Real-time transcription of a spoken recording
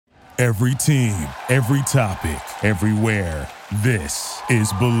Every team, every topic, everywhere. This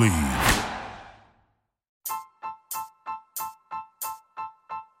is Believe.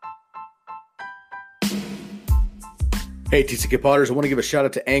 Hey, TCK Potters, I want to give a shout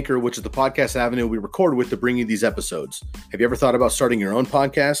out to Anchor, which is the podcast avenue we record with to bring you these episodes. Have you ever thought about starting your own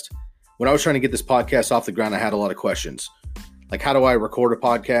podcast? When I was trying to get this podcast off the ground, I had a lot of questions. Like, how do I record a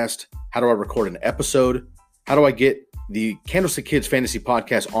podcast? How do I record an episode? How do I get the Candlestick Kids Fantasy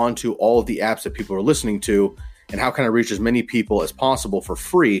Podcast onto all of the apps that people are listening to? And how can I reach as many people as possible for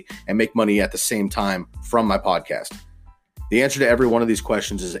free and make money at the same time from my podcast? The answer to every one of these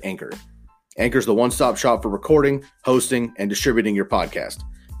questions is Anchor. Anchor is the one-stop shop for recording, hosting, and distributing your podcast.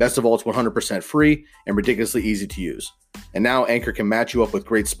 Best of all, it's 100% free and ridiculously easy to use. And now Anchor can match you up with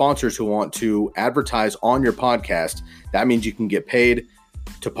great sponsors who want to advertise on your podcast. That means you can get paid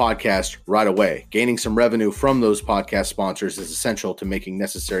to podcast right away. Gaining some revenue from those podcast sponsors is essential to making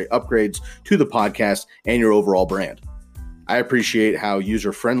necessary upgrades to the podcast and your overall brand. I appreciate how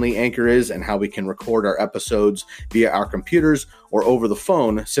user-friendly Anchor is and how we can record our episodes via our computers or over the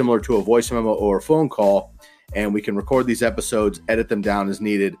phone, similar to a voice memo or a phone call. And we can record these episodes, edit them down as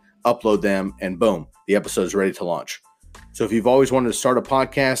needed, upload them, and boom, the episode is ready to launch. So if you've always wanted to start a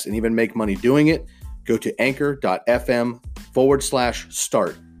podcast and even make money doing it, go to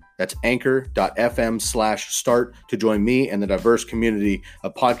anchor.fm/start. That's anchor.fm/start to join me and the diverse community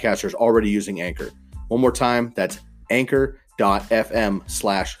of podcasters already using Anchor. One more time, that's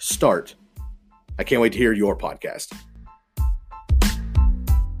anchor.fm/start. I can't wait to hear your podcast.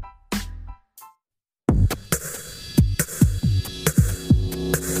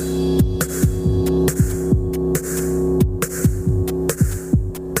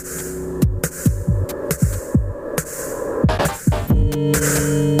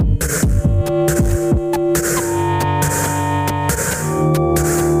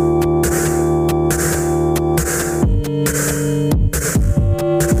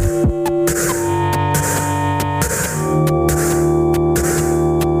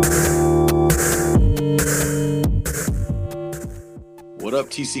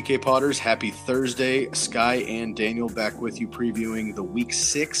 TCK Potters, happy Thursday. Sky and Daniel back with you previewing the Week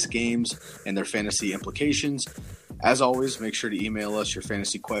 6 games and their fantasy implications. As always, make sure to email us your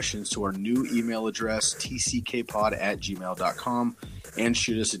fantasy questions to our new email address, tckpod@gmail.com, and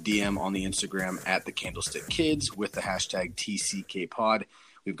shoot us a DM on the Instagram at the Candlestick Kids with the hashtag TCKPod.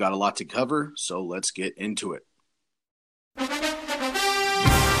 We've got a lot to cover, so let's get into it.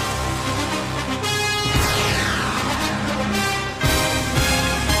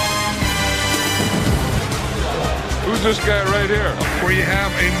 Who's this guy right here? Where you have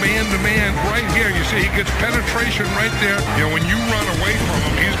a man-to-man right here. You see, he gets penetration right there. You know, when you run away from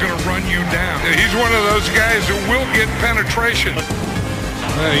him, he's going to run you down. He's one of those guys who will get penetration.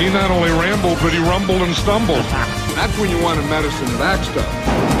 He not only rambled, but he rumbled and stumbled. That's when you want a medicine back stuff.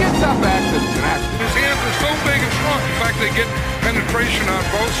 Gets up accidents and accidents. His hands are so big and strong. In fact, they get penetration on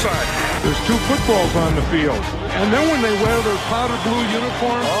both sides. There's two footballs on the field. And then when they wear their powder blue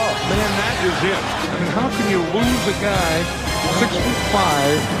uniform, man, that is it. I mean, how can you lose a guy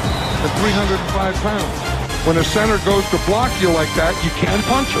 6'5" at 305 pounds? When a center goes to block you like that, you can't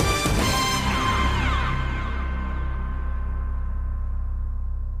punch him.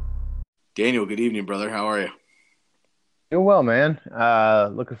 Daniel, good evening, brother. How are you? Doing well, man.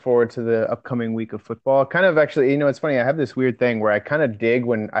 Looking forward to the upcoming week of football. Kind of actually, you know, it's funny. I have this weird thing where I kind of dig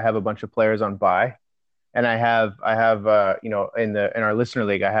when I have a bunch of players on bye, and I have, you know, in our listener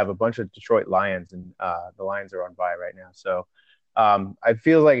league, I have a bunch of Detroit Lions, and the Lions are on bye right now. So I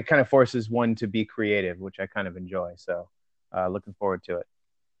feel like it kind of forces one to be creative, which I kind of enjoy. So looking forward to it.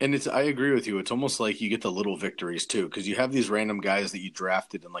 And I agree with you. It's almost like you get the little victories too, because you have these random guys that you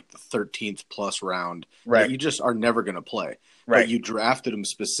drafted in like the 13th plus round right. that you just are never going to play. Right. But you drafted them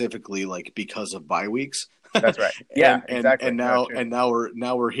specifically like because of bye weeks. That's right. Yeah, exactly. And now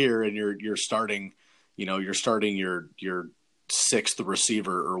we're here, and you're starting. You know, you're starting your sixth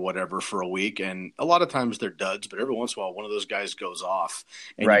receiver or whatever for a week, and a lot of times they're duds, but every once in a while one of those guys goes off,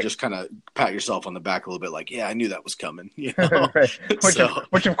 and right. you just kind of pat yourself on the back a little bit, like, yeah, I knew that was coming. You know? Right.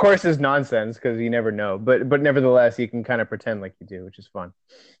 Which of course is nonsense because you never know, but nevertheless you can kind of pretend like you do, which is fun.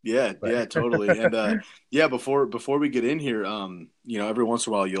 Yeah, totally. And before we get in here, you know, every once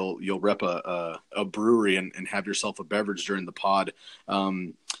in a while you'll rep a brewery and have yourself a beverage during the pod.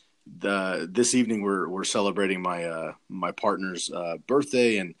 This evening we're celebrating my partner's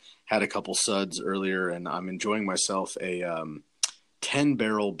birthday and had a couple suds earlier, and I'm enjoying myself a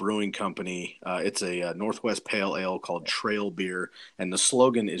 10-barrel brewing company. It's a Northwest Pale Ale called Trail Beer, and the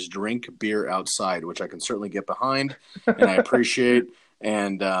slogan is "Drink beer outside," which I can certainly get behind, and I appreciate.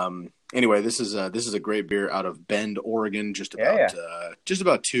 And anyway, this is a great beer out of Bend, Oregon, just about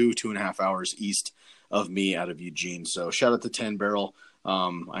 2.5 hours east of me out of Eugene. So shout out to 10 Barrel.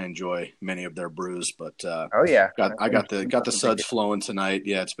 I enjoy many of their brews, but I got the suds flowing tonight.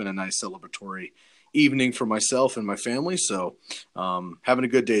 Yeah, it's been a nice celebratory evening for myself and my family. So having a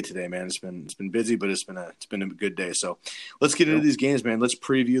good day today, man. It's been busy, but it's been a good day. So let's get into these games, man. Let's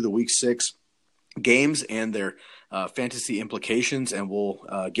preview the week 6 games and their fantasy implications, and we'll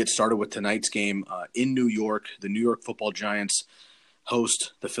get started with tonight's game in New York. The New York Football Giants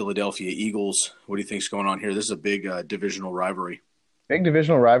host the Philadelphia Eagles. What do you think's going on here? This is a big divisional rivalry. Big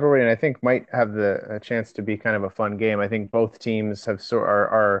divisional rivalry, and I think might have a chance to be kind of a fun game. I think both teams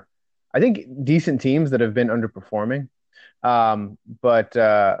are I think decent teams that have been underperforming. But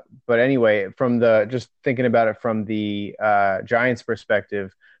anyway, just thinking about it from the Giants'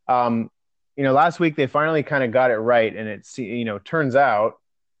 perspective, last week they finally kind of got it right, and it turns out,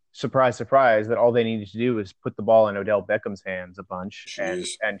 surprise, surprise, that all they needed to do was put the ball in Odell Beckham's hands a bunch, and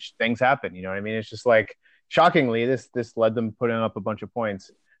things happen. You know what I mean? It's just like, shockingly, this led them putting up a bunch of points.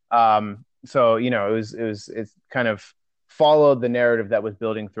 So it's kind of followed the narrative that was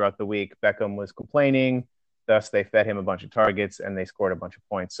building throughout the week. Beckham was complaining, thus they fed him a bunch of targets and they scored a bunch of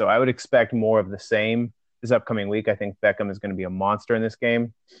points. So I would expect more of the same this upcoming week. I think Beckham is going to be a monster in this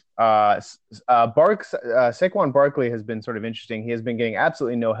game. Saquon Barkley has been sort of interesting. He has been getting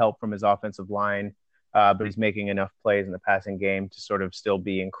absolutely no help from his offensive line, but he's making enough plays in the passing game to sort of still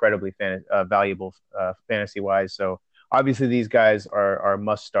be incredibly valuable fantasy-wise. So obviously these guys are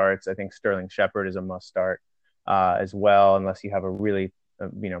must starts. I think Sterling Shepard is a must start as well, unless you have a really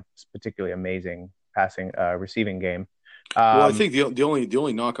particularly amazing receiving game. Well, I think the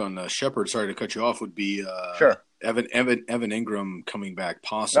only knock on Shepard, sorry to cut you off, would be Evan Ingram coming back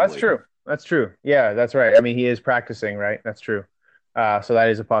possibly. That's true. Yeah, that's right. I mean, he is practicing, right? That's true. So that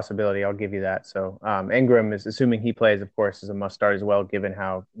is a possibility. I'll give you that. So Ingram is, assuming he plays, of course, is a must start as well, given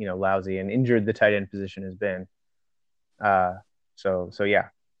how lousy and injured the tight end position has been. So yeah.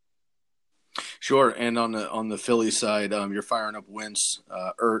 Sure, and on the Philly side, you're firing up Wentz,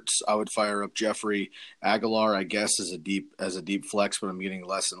 Ertz. I would fire up Jeffrey. Aguilar, I guess, as a deep flex, but I'm getting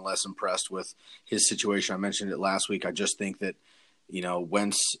less and less impressed with his situation. I mentioned it last week. I just think that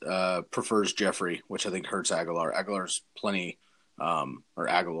Wentz prefers Jeffrey, which I think hurts Aguilar. Aguilar's plenty, or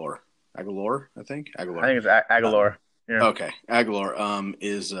Aguilar, I think. Aguilar. I think it's Aguilar. Yeah. Okay, Aguilar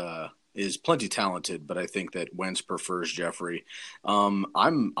is plenty talented, but I think that Wentz prefers Jeffrey. I'm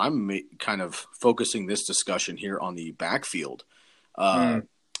kind of focusing this discussion here on the backfield.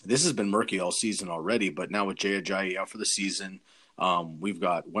 This has been murky all season already, but now with Jay Ajayi out for the season, we've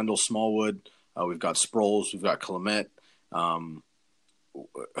got Wendell Smallwood, we've got Sproles, we've got Clement. I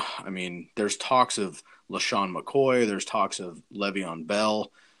mean, there's talks of LaShawn McCoy, there's talks of Le'Veon Bell.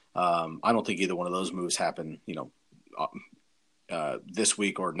 I don't think either one of those moves happen, this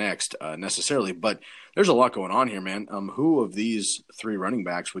week or next necessarily, but there's a lot going on here, man. Who of these 3 running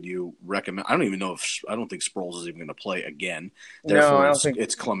backs would you recommend? I don't think Sproles is even going to play again. Therefore, no, I don't think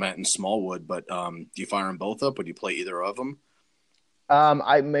it's Clement and Smallwood, but do you fire them both up? Would you play either of them?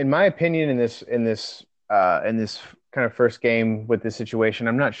 In my opinion, in this kind of first game with this situation,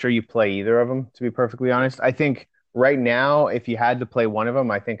 I'm not sure you play either of them, to be perfectly honest. I think right now, if you had to play one of them,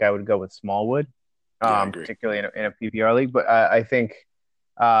 I think I would go with Smallwood. Particularly in a PPR league, but I think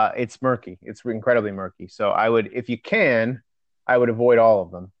it's murky. It's incredibly murky. So I would, if you can, I would avoid all of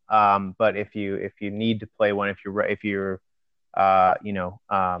them. But if you need to play one, if your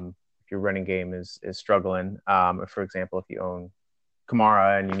running game is struggling, for example, if you own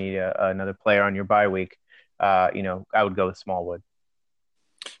Kamara and you need another player on your bye week, I would go with Smallwood.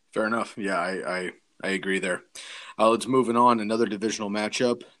 Fair enough. Yeah, I agree there. Let's move on. Another divisional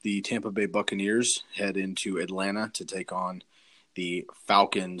matchup. The Tampa Bay Buccaneers head into Atlanta to take on the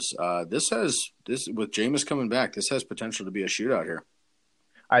Falcons. This with Jameis coming back, this has potential to be a shootout here.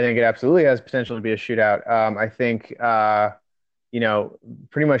 I think it absolutely has potential to be a shootout. I think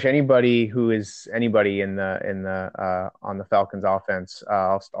pretty much anybody who is anybody in the on the Falcons offense.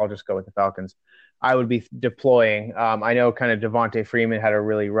 I'll just go with the Falcons. I would be deploying. I know kind of Devontae Freeman had a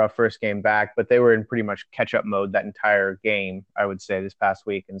really rough first game back, but they were in pretty much catch-up mode that entire game, I would say, this past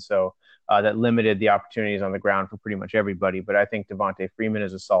week. And so that limited the opportunities on the ground for pretty much everybody. But I think Devontae Freeman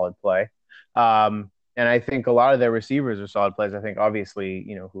is a solid play. And I think a lot of their receivers are solid plays. I think, obviously,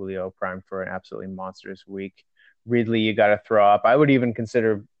 Julio primed for an absolutely monstrous week. Ridley, you got to throw up. I would even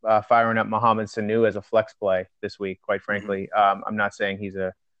consider firing up Mohamed Sanu as a flex play this week, quite frankly. I'm not saying he's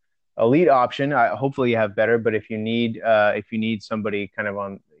a elite option. Hopefully you have better, but if you need somebody kind of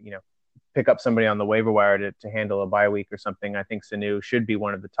on, pick up somebody on the waiver wire to handle a bye week or something, I think Sanu should be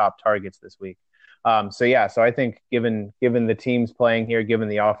one of the top targets this week. So I think given the teams playing here, given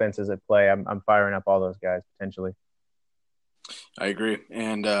the offenses at play, I'm firing up all those guys potentially. I agree,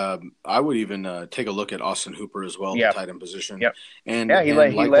 and I would even take a look at Austin Hooper as well, the tight end position. Yep. And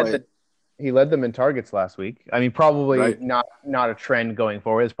he led them in targets last week. I mean, probably not a trend going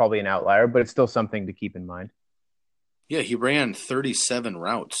forward. It's probably an outlier, but it's still something to keep in mind. Yeah, he ran 37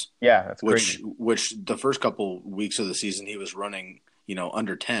 routes. Yeah, that's crazy. Which the first couple weeks of the season he was running,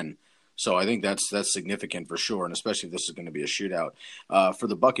 under 10. So I think that's significant for sure, and especially if this is going to be a shootout. For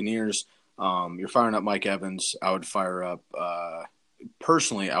the Buccaneers, you're firing up Mike Evans. I would fire up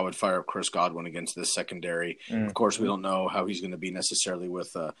personally, I would fire up Chris Godwin against this secondary. Of course, we don't know how he's going to be necessarily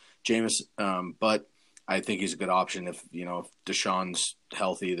with Jameis, but I think he's a good option. If Deshaun's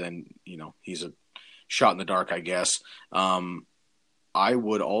healthy, then he's a shot in the dark, I guess. I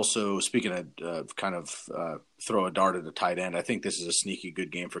would also, speaking of throw a dart at a tight end, I think this is a sneaky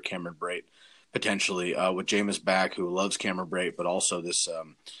good game for Cameron Brate, potentially, with Jameis back, who loves Cameron Brate, but also this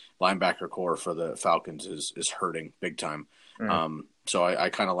linebacker core for the Falcons is hurting big time. So I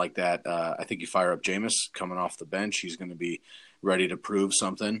kind of like that. I think you fire up Jameis coming off the bench. He's going to be ready to prove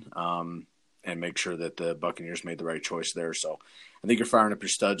something and make sure that the Buccaneers made the right choice there. So I think you're firing up your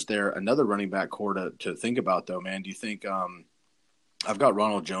studs there. Another running back core to think about, though, man. Do you think I've got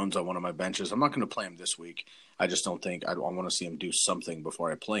Ronald Jones on one of my benches. I'm not going to play him this week. I just don't think I want to see him do something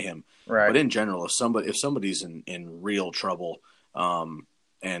before I play him. Right. But in general, if somebody's in real trouble and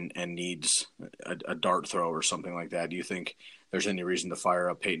needs a dart throw or something like that, do you think there's any reason to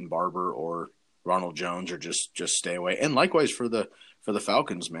fire up Peyton Barber or Ronald Jones, or just stay away? And likewise for the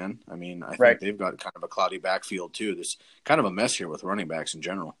Falcons, man. I mean, I think they've got kind of a cloudy backfield too. There's kind of a mess here with running backs in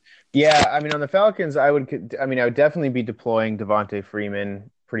general. Yeah, I mean, on the Falcons, I would definitely be deploying Devontae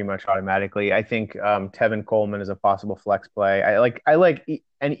Freeman pretty much automatically. I think Tevin Coleman is a possible flex play. I like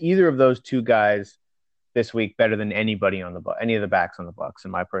and either of those two guys this week better than anybody on any of the backs on the Bucs,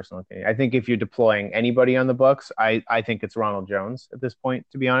 in my personal opinion. I think if you're deploying anybody on the Bucs, I think it's Ronald Jones at this point,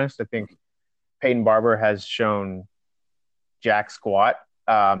 to be honest. I think Peyton Barber has shown jack squat,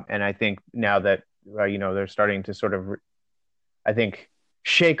 and I think now that they're starting to sort of, I think,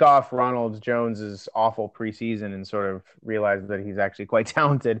 shake off Ronald Jones's awful preseason and sort of realize that he's actually quite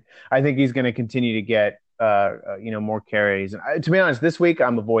talented. I think he's going to continue to get more carries. And to be honest, this week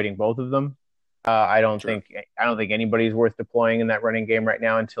I'm avoiding both of them. I don't think anybody's worth deploying in that running game right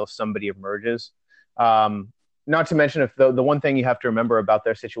now until somebody emerges. Not to mention, if the one thing you have to remember about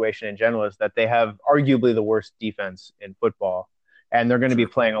their situation in general is that they have arguably the worst defense in football, and they're going to be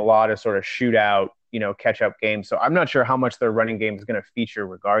playing a lot of sort of shootout, catch-up games. So I'm not sure how much their running game is going to feature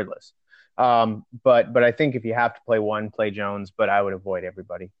regardless. But I think if you have to play one, play Jones, but I would avoid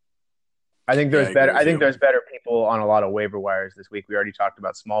everybody. I think there's better. I think there's better people on a lot of waiver wires this week. We already talked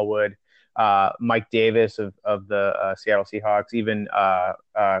about Smallwood, Mike Davis of the Seattle Seahawks, even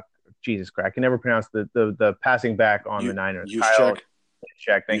Jesus Christ, I can never pronounce the passing back on the Niners.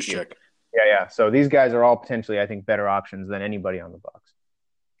 Check. Thank you. Yeah. So these guys are all potentially, I think, better options than anybody on the Bucs.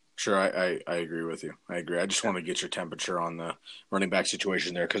 Sure, I agree with you. I agree. I just want to get your temperature on the running back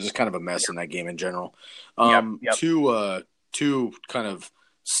situation there because it's kind of a mess in that game in general. Yep. Two kind of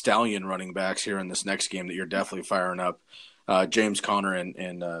stallion running backs here in this next game that you're definitely firing up, James Conner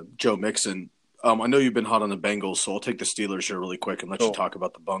and Joe Mixon. I know you've been hot on the Bengals, so I'll take the Steelers here really quick and let you talk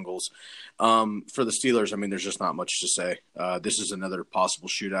about the Bungles. For the Steelers, I mean, there's just not much to say. This is another possible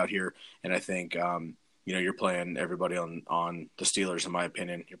shootout here, and I think you're playing everybody on the Steelers, in my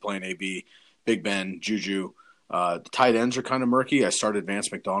opinion. You're playing AB, Big Ben, Juju. The tight ends are kind of murky. I started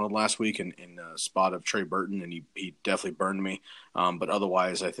Vance McDonald last week in a spot of Trey Burton, and he definitely burned me. But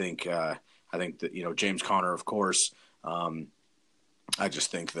otherwise, I think that James Conner, of course. I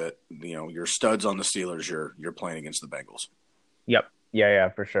just think that your studs on the Steelers, you're playing against the Bengals. Yep. Yeah,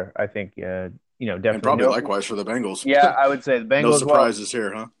 for sure. I think definitely. And probably likewise for the Bengals. Yeah, I would say the Bengals. No surprises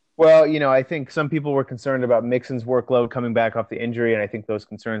here, huh? Well, I think some people were concerned about Mixon's workload coming back off the injury, and I think those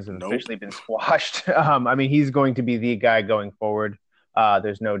concerns have officially been squashed. I mean, he's going to be the guy going forward.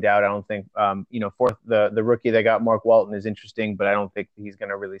 There's no doubt. I don't think, the rookie they got, Mark Walton, is interesting, but I don't think he's going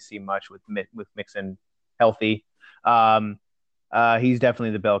to really see much with Mixon healthy. He's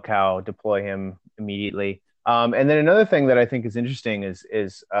definitely the bell cow. Deploy him immediately. And then another thing that I think is interesting is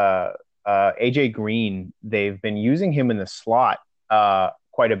AJ Green. They've been using him in the slot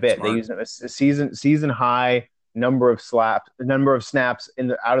quite a bit. Smart. They use him a season high number of snaps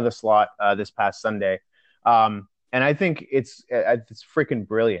out of the slot this past Sunday. And I think it's freaking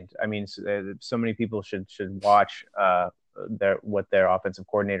brilliant. I mean, so many people should watch what their offensive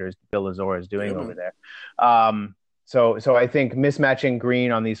coordinator Bill Lazor is doing over there. So I think mismatching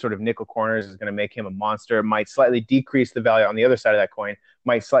Green on these sort of nickel corners is going to make him a monster. It might slightly decrease the value on the other side of that coin.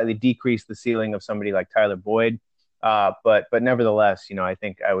 Might slightly decrease the ceiling of somebody like Tyler Boyd. But nevertheless, I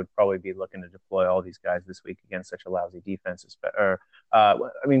think I would probably be looking to deploy all these guys this week against such a lousy defense.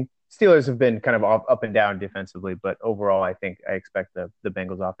 Steelers have been kind of up and down defensively, but overall, I expect the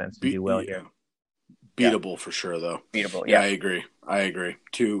Bengals offense to do well here. Beatable for sure, though. Beatable, yeah. I agree.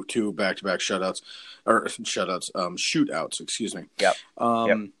 Two back-to-back shootouts. Excuse me. Yep.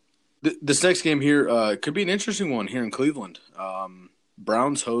 This next game here could be an interesting one here in Cleveland.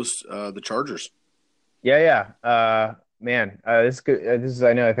 Browns host the Chargers. Yeah. This is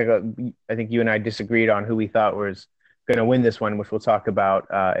good. I think you and I disagreed on who we thought was going to win this one, which we'll talk about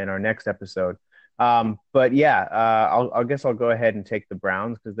in our next episode. I guess I'll go ahead and take the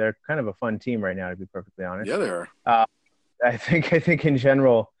Browns because they're kind of a fun team right now, to be perfectly honest. Yeah, they are. I think in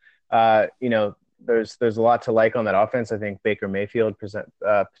general, there's a lot to like on that offense. I think Baker Mayfield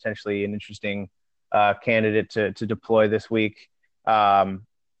potentially an interesting candidate to deploy this week.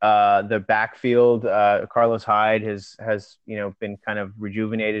 The backfield, Carlos Hyde has been kind of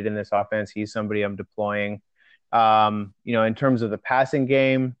rejuvenated in this offense. He's somebody I'm deploying. In terms of the passing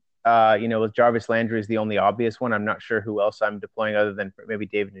game, with Jarvis Landry is the only obvious one. I'm not sure who else I'm deploying other than maybe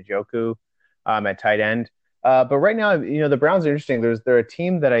David Njoku at tight end. But right now, the Browns are interesting. They're a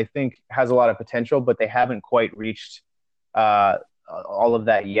team that I think has a lot of potential, but they haven't quite reached all of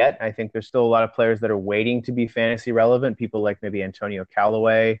that yet. I think there's still a lot of players that are waiting to be fantasy relevant. People like maybe Antonio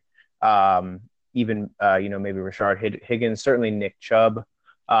Callaway, maybe Rashard Higgins, certainly Nick Chubb.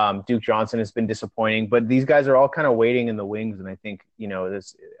 Duke Johnson has been disappointing, but these guys are all kind of waiting in the wings. And I think,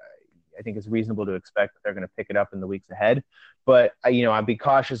 I think it's reasonable to expect that they're going to pick it up in the weeks ahead. But, I'd be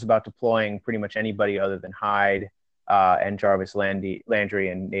cautious about deploying pretty much anybody other than Hyde and Jarvis Landry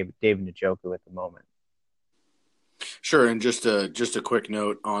and David Njoku at the moment. Sure. And just a quick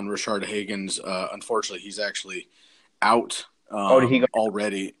note on Rashard Higgins. Unfortunately, he's actually out did he go?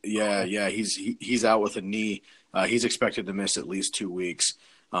 Already. Yeah. He's out with a knee. He's expected to miss at least 2 weeks.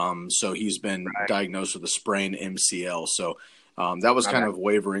 So he's been diagnosed with a sprained MCL. So that was kind of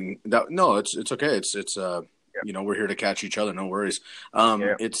wavering. It's okay. It's we're here to catch each other. No worries.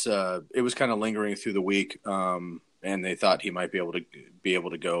 It was kind of lingering through the week. And they thought he might be able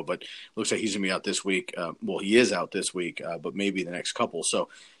to go, but looks like he's gonna be out this week. He is out this week, but maybe the next couple. So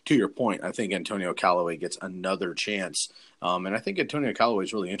to your point, I think Antonio Callaway gets another chance. And I think Antonio Callaway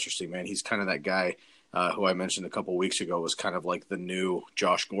is really interesting, man. He's kind of that guy who I mentioned a couple weeks ago was kind of like the new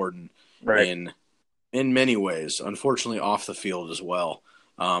Josh Gordon in many ways, unfortunately off the field as well.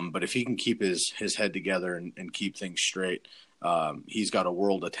 But if he can keep his head together and keep things straight, he's got a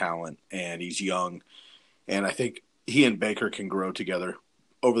world of talent and he's young. And I think he and Baker can grow together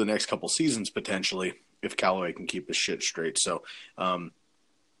over the next couple seasons potentially if Callaway can keep his shit straight. So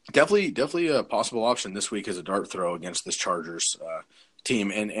definitely a possible option this week as a dart throw against this Chargers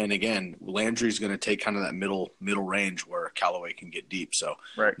team. And again, Landry's going to take kind of that middle range where Callaway can get deep. So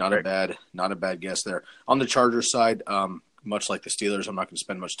not a bad guess there. On the Chargers side, much like the Steelers, I'm not going to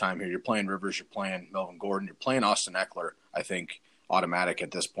spend much time here. You're playing Rivers, you're playing Melvin Gordon, you're playing Austin Eckler, I think, automatic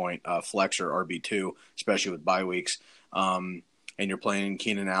at this point, flex or RB2, especially with bye weeks. And you're playing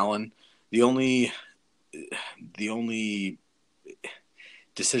Keenan Allen. The only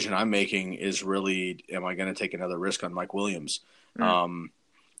decision I'm making is really, am I going to take another risk on Mike Williams?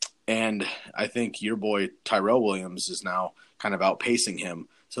 And I think your boy Tyrell Williams is now kind of outpacing him.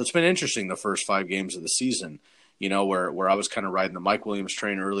 So it's been interesting the first 5 games of the season. Where I was kind of riding the Mike Williams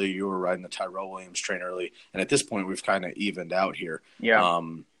train early, you were riding the Tyrell Williams train early, and at this point we've kind of evened out here. Yeah.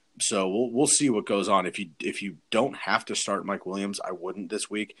 So we'll see what goes on. If you don't have to start Mike Williams, I wouldn't this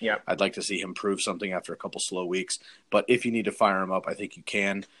week. Yeah. I'd like to see him prove something after a couple slow weeks. But if you need to fire him up, I think you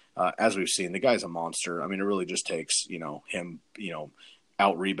can. As we've seen, the guy's a monster. I mean, it really just takes him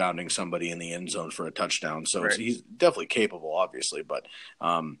out rebounding somebody in the end zone for a touchdown. So he's definitely capable, obviously, but.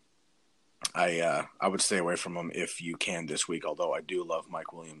 I would stay away from him if you can this week, although I do love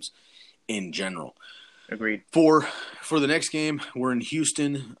Mike Williams in general. Agreed. For the next game, we're in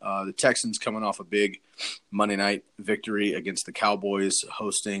Houston. The Texans coming off a big Monday night victory against the Cowboys,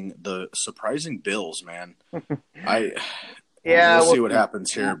 hosting the surprising Bills, man. We'll see what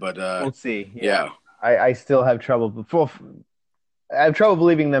happens here, but we'll see. Yeah. I still have trouble I have trouble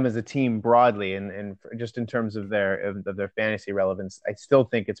believing them as a team broadly, and just in terms of their fantasy relevance. I still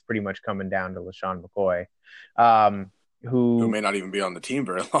think it's pretty much coming down to LaShawn McCoy, who may not even be on the team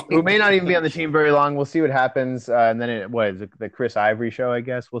very long. We'll see what happens, and then the Chris Ivory show, I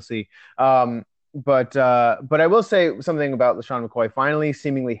guess. We'll see. But I will say something about LaShawn McCoy finally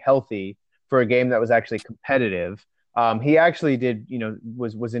seemingly healthy for a game that was actually competitive. He actually did,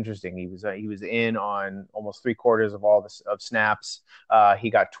 was interesting. He was in on almost 3/4 of all of snaps. He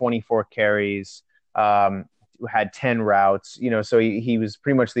got 24 carries, had 10 routes. So he was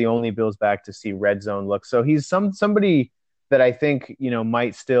pretty much the only Bills back to see red zone look. So he's somebody that I think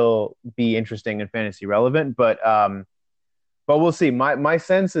might still be interesting and fantasy relevant, but we'll see. My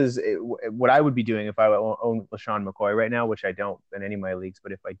sense is what I would be doing if I own LaShawn McCoy right now, which I don't in any of my leagues,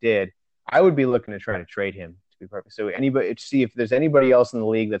 but if I did, I would be looking to try to trade him, to be perfect. So anybody, see if there's anybody else in the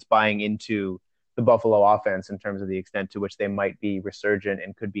league that's buying into the Buffalo offense in terms of the extent to which they might be resurgent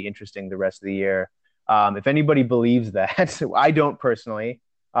and could be interesting the rest of the year. If anybody believes that, I don't personally,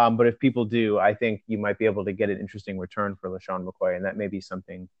 but if people do, I think you might be able to get an interesting return for LaShawn McCoy, and that may be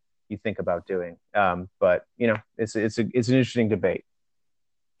something you think about doing. But it's an interesting debate.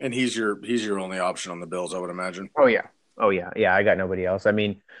 And he's your only option on the Bills, I would imagine. Oh yeah. I got nobody else. I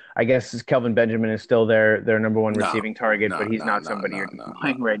mean, I guess Kelvin Benjamin is still their number one receiving target, but he's not somebody you're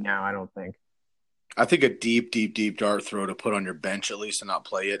playing right now, I don't think. I think a deep dart throw to put on your bench at least and not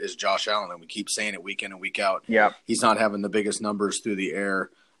play it is Josh Allen. And we keep saying it week in and week out. Yeah. He's not having the biggest numbers through the air,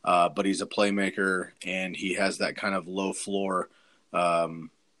 but he's a playmaker and he has that kind of low floor,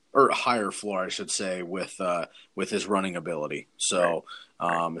 or higher floor, I should say, with his running ability. So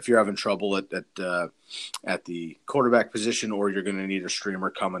if you're having trouble at the quarterback position, or you're going to need a streamer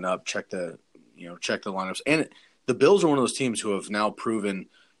coming up, check the lineups. And the Bills are one of those teams who have now proven,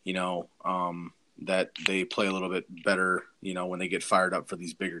 that they play a little bit better, when they get fired up for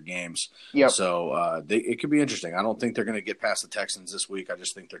these bigger games. Yep. So it could be interesting. I don't think they're going to get past the Texans this week. I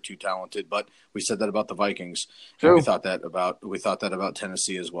just think they're too talented. But we said that about the Vikings. True. And we thought that about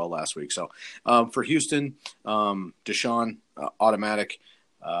Tennessee as well last week. So for Houston, Deshaun, automatic.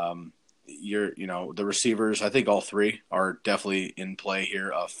 The receivers, I think all three are definitely in play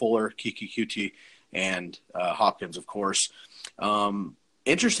here. Fuller, Kiki Kuti, and Hopkins, of course.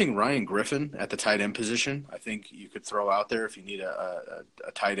 Interesting, Ryan Griffin at the tight end position. I think you could throw out there if you need a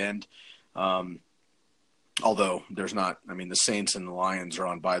tight end. Although there's not, the Saints and the Lions are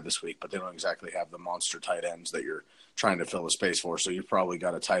on bye this week, but they don't exactly have the monster tight ends that you're trying to fill a space for. So you've probably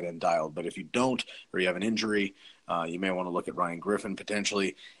got a tight end dialed. But if you don't, or you have an injury, you may want to look at Ryan Griffin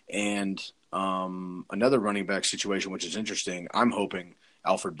potentially. And another running back situation, which is interesting. I'm hoping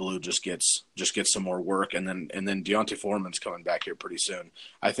Alfred Blue just gets some more work, and then Deontay Foreman's coming back here pretty soon.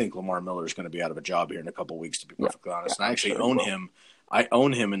 I think Lamar Miller is going to be out of a job here in a couple of weeks, to be perfectly honest. And I actually own him. I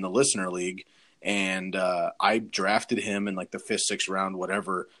own him in the listener league, and I drafted him in like the 5th, 6th round,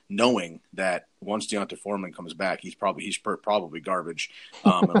 whatever, knowing that once Deontay Foreman comes back, he's probably garbage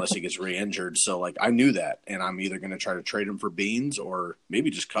unless he gets re-injured. So like I knew that, and I'm either going to try to trade him for beans or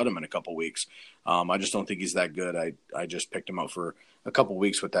maybe just cut him in a couple weeks. I just don't think he's that good. I just picked him up for a couple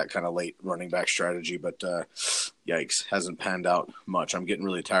weeks with that kind of late running back strategy, but yikes, hasn't panned out much. I'm getting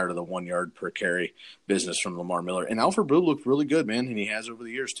really tired of the 1 yard per carry business from Lamar Miller. And Alfred Blue looked really good, man, and he has over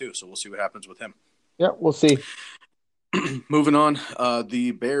the years too. So we'll see what happens with him. Yeah, we'll see. Moving on,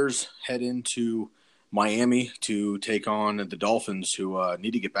 the Bears head into Miami to take on the Dolphins, who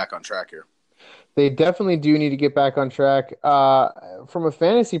need to get back on track here. They definitely do need to get back on track. From a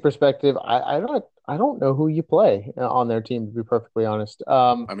fantasy perspective, I don't know who you play on their team, to be perfectly honest.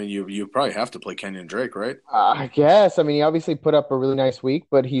 You probably have to play Kenyon Drake, right? I guess. He obviously put up a really nice week,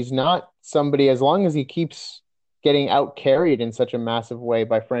 but he's not somebody, as long as he keeps getting out carried in such a massive way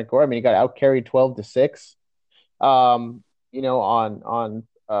by Frank Gore. He got out carried 12-6.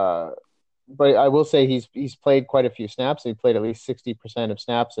 But I will say he's played quite a few snaps. He played at least 60% of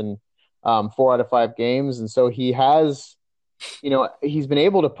snaps in 4 out of 5 games, and so he has, he's been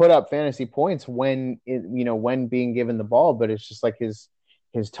able to put up fantasy points when being given the ball. But it's just like his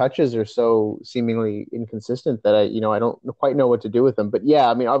touches are so seemingly inconsistent that I don't quite know what to do with them. But yeah,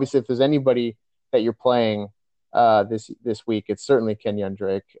 obviously, if there's anybody that you're playing this week, it's certainly Kenyon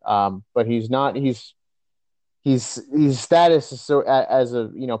Drake. But he's not. His status is so as a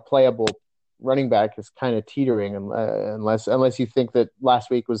playable running back is kind of teetering, unless you think that last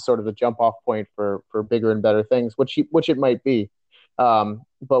week was sort of the jump off point for bigger and better things, which it might be. But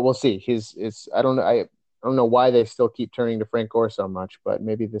we'll see. I don't know why they still keep turning to Frank Gore so much, but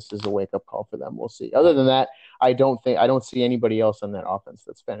maybe this is a wake up call for them. We'll see. Other than that, I don't see anybody else on that offense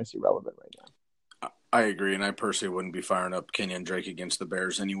that's fantasy relevant right now. I agree, and I personally wouldn't be firing up Kenyon Drake against the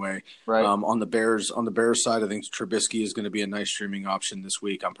Bears anyway. Right. On the Bears side, I think Trubisky is going to be a nice streaming option this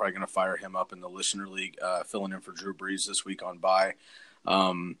week. I'm probably going to fire him up in the listener league, filling in for Drew Brees this week on bye.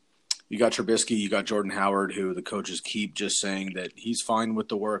 You got Trubisky, you got Jordan Howard, who the coaches keep just saying that he's fine with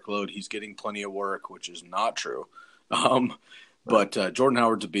the workload. He's getting plenty of work, which is not true. But Jordan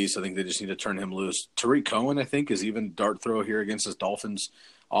Howard's a beast. I think they just need to turn him loose. Tariq Cohen, I think, is even dart throw here against this Dolphins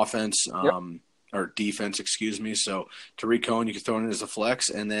offense or defense, excuse me. So Tariq Cohen, you can throw in as a flex.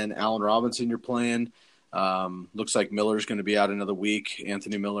 And then Allen Robinson you're playing. Looks like Miller's going to be out another week,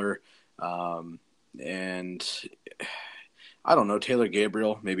 Anthony Miller. And I don't know, Taylor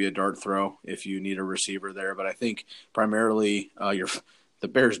Gabriel, maybe a dart throw if you need a receiver there. But I think primarily the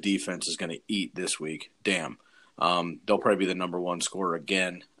Bears defense is going to eat this week. Damn. They'll probably be the number one scorer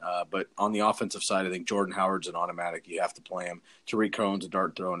again. But on the offensive side, I think Jordan Howard's an automatic. You have to play him. Tariq Cohen's a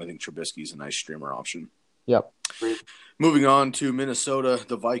dart throw, and I think Trubisky's a nice streamer option. Yep. Moving on to Minnesota,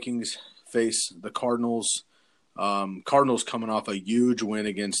 the Vikings face the Cardinals. Cardinals coming off a huge win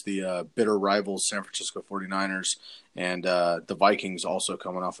against the bitter rivals San Francisco 49ers, and the Vikings also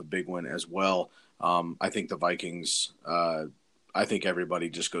coming off a big win as well. I think the Vikings I think everybody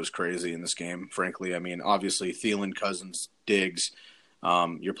just goes crazy in this game, frankly. I mean, obviously, Thielen, Cousins, Diggs,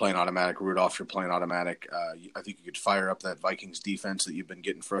 you're playing automatic. Rudolph, you're playing automatic. I think you could fire up that Vikings defense that you've been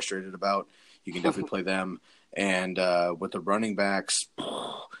getting frustrated about. You can definitely play them. And with the running backs,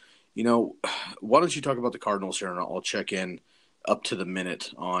 why don't you talk about the Cardinals here, and I'll check in up to the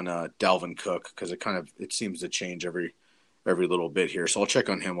minute on Dalvin Cook, because it seems to change every little bit here. So I'll check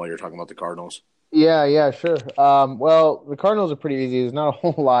on him while you're talking about the Cardinals. Yeah, sure. Well, the Cardinals are pretty easy. There's not a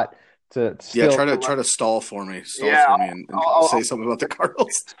whole lot to steal. Yeah, try to stall for me. And I'll say something about the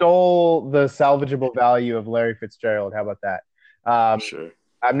Cardinals. Stole the salvageable value of Larry Fitzgerald. How about that? Sure.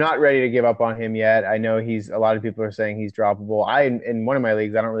 I'm not ready to give up on him yet. I know a lot of people are saying he's droppable. In one of my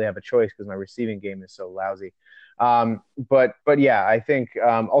leagues, I don't really have a choice because my receiving game is so lousy. But yeah, I think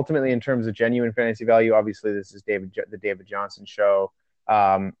ultimately in terms of genuine fantasy value, obviously this is the David Johnson show.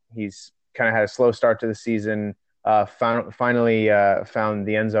 He's kind of had a slow start to the season. Finally found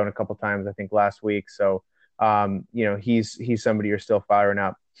the end zone a couple times, I think last week. So he's somebody you're still firing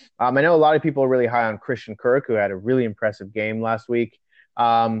up. I know a lot of people are really high on Christian Kirk, who had a really impressive game last week.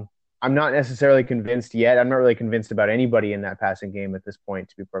 I'm not necessarily convinced yet. I'm not really convinced about anybody in that passing game at this point,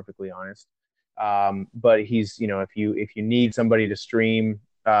 to be perfectly honest. But he's, if you need somebody to stream,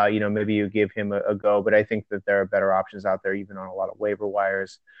 maybe you give him a go. But I think that there are better options out there, even on a lot of waiver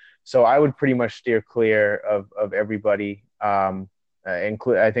wires. So I would pretty much steer clear of everybody. I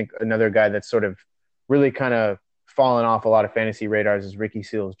think another guy that's sort of really kind of fallen off a lot of fantasy radars is Ricky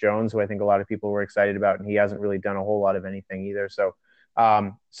Seals-Jones, who I think a lot of people were excited about, and he hasn't really done a whole lot of anything either. So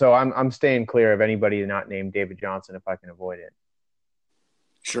I'm staying clear of anybody not named David Johnson if I can avoid it.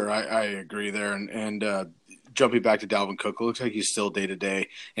 Sure, I agree there. And jumping back to Dalvin Cook, it looks like he's still day-to-day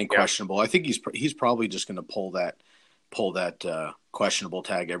and questionable. I think he's probably just going to pull that questionable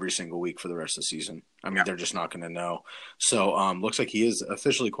tag every single week for the rest of the season. I mean, they're just not going to know. So looks like he is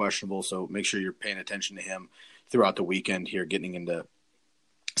officially questionable, so make sure you're paying attention to him throughout the weekend here, getting into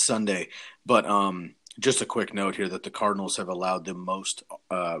Sunday. But just a quick note here that the Cardinals have allowed the most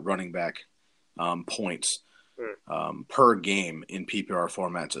running back points per game in PPR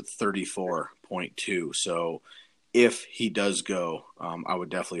formats at 34.2. So if he does go, I would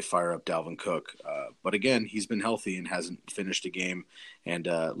definitely fire up Dalvin Cook. But again, he's been healthy and hasn't finished a game. And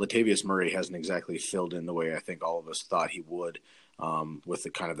Latavius Murray hasn't exactly filled in the way I think all of us thought he would, with the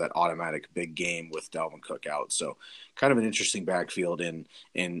kind of that automatic big game with Dalvin Cook out. So kind of an interesting backfield in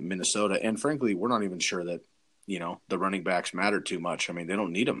Minnesota. And frankly, we're not even sure that, the running backs matter too much. I mean, they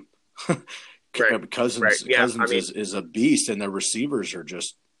don't need them. Cousins is a beast, and their receivers are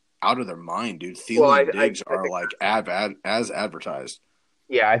just out of their mind, dude. Thielen and Diggs are like as advertised.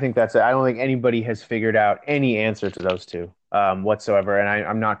 Yeah, I think that's it. I don't think anybody has figured out any answer to those two whatsoever, and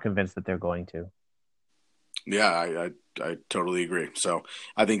I'm not convinced that they're going to. Yeah, I totally agree. So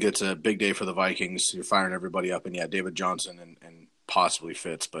I think it's a big day for the Vikings. You're firing everybody up, and David Johnson and possibly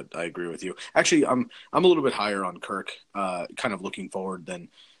Fitz, but I agree with you. Actually, I'm a little bit higher on Kirk, kind of looking forward than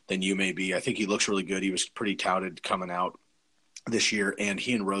you may be. I think he looks really good. He was pretty touted coming out this year, and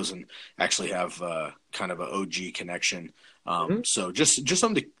he and Rosen actually have kind of an OG connection. So just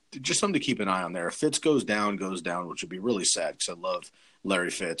something to keep an eye on there. If Fitz goes down, which would be really sad because I love Larry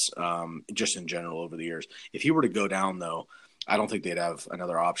Fitz just in general over the years. If he were to go down, though, I don't think they'd have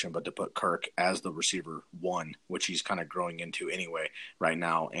another option but to put Kirk as the receiver one, which he's kind of growing into anyway right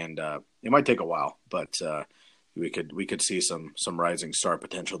now. And it might take a while, but we could see some rising star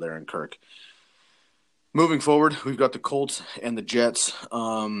potential there in Kirk. Moving forward, we've got the Colts and the Jets.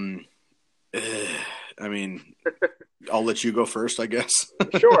 I mean, I'll let you go first, I guess.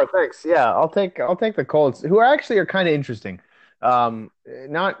 Sure, thanks. Yeah, I'll take the Colts, who are kind of interesting.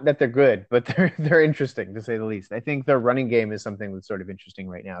 Not that they're good, but they're interesting to say the least. I think their running game is something that's sort of interesting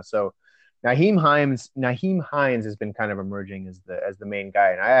right now. So Naheem Hines has been kind of emerging as the main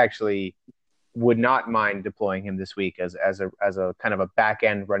guy, and I actually would not mind deploying him this week as a kind of a back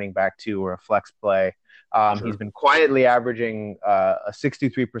end running back too, or a flex play. Sure. He's been quietly averaging a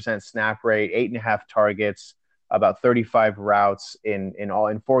 63% snap rate, 8.5 targets, about 35 routes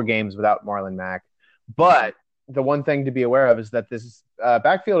in 4 games without Marlon Mack. But the one thing to be aware of is that this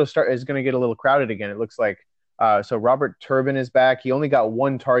backfield is going to get a little crowded again. It looks like so Robert Turbin is back. He only got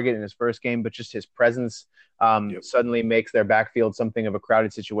 1 target in his first game, but just his presence suddenly makes their backfield something of a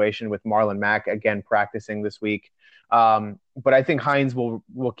crowded situation with Marlon Mack again practicing this week. But I think Hines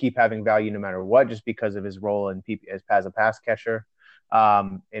will keep having value no matter what, just because of his role as a pass catcher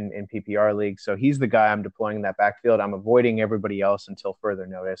in PPR leagues. So he's the guy I'm deploying in that backfield. I'm avoiding everybody else until further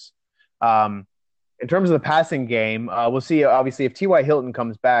notice. In terms of the passing game, we'll see. Obviously, if T.Y. Hilton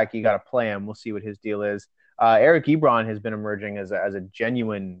comes back, you got to play him. We'll see what his deal is. Eric Ebron has been emerging as a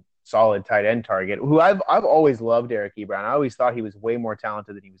genuine solid tight end target. Who I've always loved Eric Ebron. I always thought he was way more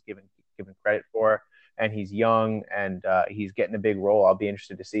talented than he was given credit for. And he's young and he's getting a big role. I'll be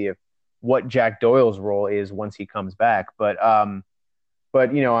interested to see what Jack Doyle's role is once he comes back. But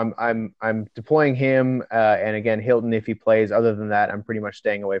you know, I'm deploying him and again Hilton if he plays. Other than that, I'm pretty much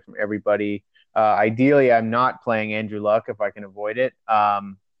staying away from everybody. Ideally, I'm not playing Andrew Luck if I can avoid it.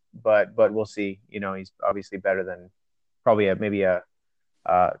 But we'll see. You know, he's obviously better than probably maybe a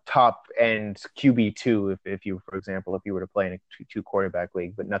top end QB2 if you, for example, if you were to play in a 2 quarterback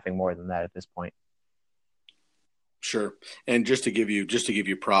league, but nothing more than that at this point. Sure. And just to give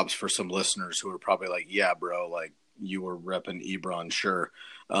you props for some listeners who are probably like, yeah, bro, like you were repping Ebron, sure.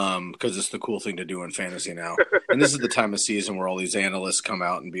 Because it's the cool thing to do in fantasy now. And this is the time of season where all these analysts come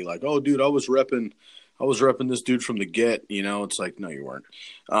out and be like, oh, dude, I was repping this dude from the get. You know, it's like, no, you weren't.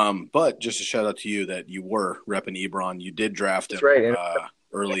 But just a shout out to you that you were repping Ebron. You did draft him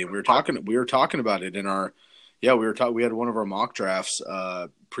early. And we were talking about it in our we had one of our mock drafts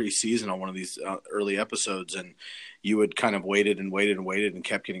pre-season on one of these early episodes, and you had kind of waited and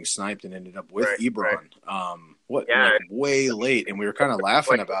kept getting sniped and ended up with Ebron. Way late, and we were kind of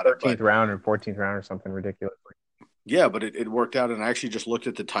laughing about it. 13th round or 14th round or something ridiculous. Yeah, but it worked out, and I actually just looked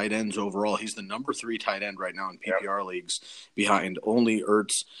at the tight ends overall. He's the number 3 tight end right now in PPR leagues, behind only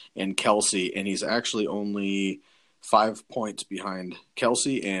Ertz and Kelsey, and he's actually only 5 points behind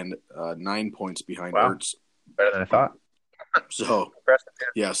Kelsey and 9 points behind Ertz. Better than I thought. So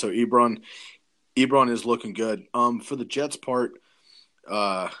yeah, so Ebron is looking good. For the Jets part,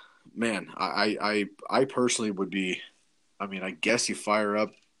 man, I personally would be. I mean, I guess you fire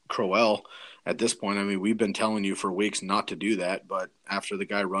up Crowell at this point. I mean, we've been telling you for weeks not to do that, but after the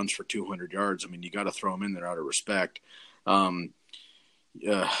guy runs for 200 yards, I mean, you got to throw him in there out of respect. Bilal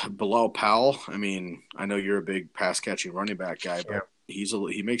Powell. I mean, I know you're a big pass catching running back guy, but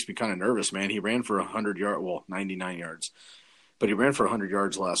he makes me kind of nervous, man. He ran for 99 yards, but he ran for 100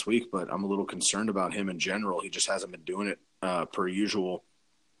 yards last week. But I'm a little concerned about him in general. He just hasn't been doing it per usual.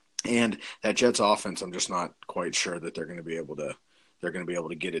 And that Jets offense, I'm just not quite sure that they're going to be able to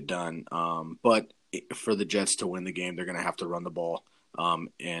get it done. But for the Jets to win the game, they're going to have to run the ball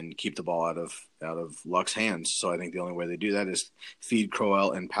and keep the ball out of Luck's hands. So I think the only way they do that is feed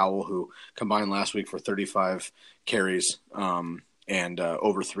Crowell and Powell, who combined last week for 35 carries and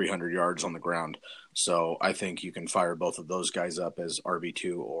over 300 yards on the ground. So I think you can fire both of those guys up as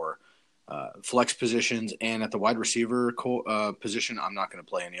RB2 or flex positions. And at the wide receiver position, I'm not going to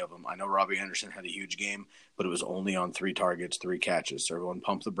play any of them. I know Robbie Anderson had a huge game, but it was only on 3 targets, 3 catches. So everyone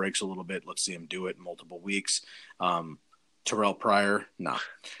pump the brakes a little bit. Let's see him do it in multiple weeks. Terrell Pryor, no.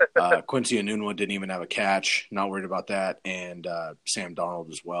 Quincy Enunwa didn't even have a catch. Not worried about that. And Sam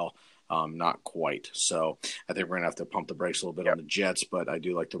Darnold as well. Not quite. So I think we're going to have to pump the brakes a little bit on the Jets, but I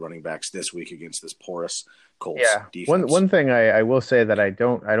do like the running backs this week against this porous Colts defense. One thing I will say that I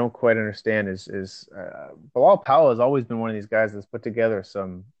don't quite understand is Bilal Powell has always been one of these guys that's put together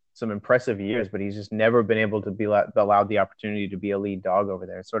some impressive years, but he's just never been able to be allowed the opportunity to be a lead dog over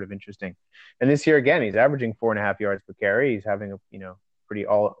there. It's sort of interesting. And this year again, he's averaging 4.5 yards per carry. He's having pretty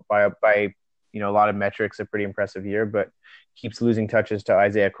by a lot of metrics, a pretty impressive year, but keeps losing touches to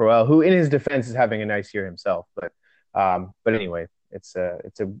Isaiah Crowell, who in his defense is having a nice year himself. But anyway, it's a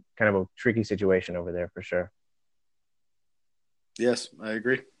kind of a tricky situation over there for sure. Yes, I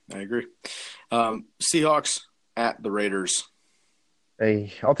agree. Seahawks at the Raiders.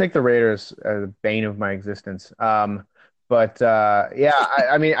 I'll take the Raiders as the bane of my existence. I mean,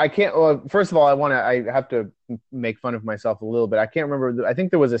 I can't. Well, first of all, I have to make fun of myself a little bit. I can't remember. I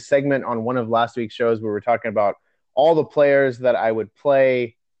think there was a segment on one of last week's shows where we were talking about all the players that I would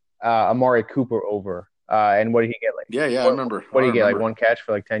play Amari Cooper over. And what did he get? Like, Yeah, I remember. What did he get? Like one catch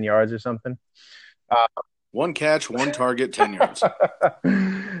for like 10 yards or something? One catch, one target, 10 yards.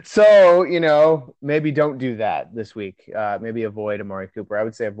 So, maybe don't do that this week. Maybe avoid Amari Cooper. I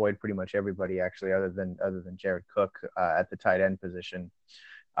would say avoid pretty much everybody, actually, other than Jared Cook at the tight end position.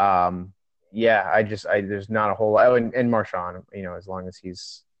 There's not a whole lot. Oh, and Marshawn, as long as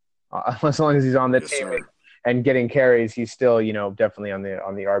he's on the Yes, team sir. and getting carries, he's still, definitely on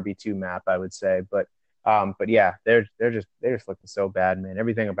the RB2 map, I would say. But yeah, they're just looking so bad, man.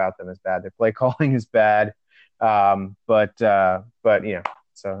 Everything about them is bad. Their play calling is bad. But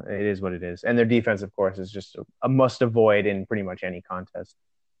so it is what it is. And their defense, of course, is just a must avoid in pretty much any contest.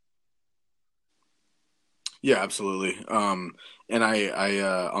 Yeah, absolutely. And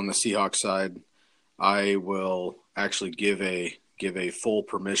I on the Seahawks side, I will actually give a full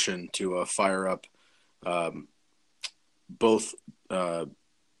permission to fire up both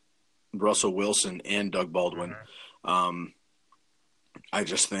Russell Wilson and Doug Baldwin. I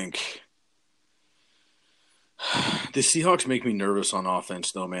just think the Seahawks make me nervous on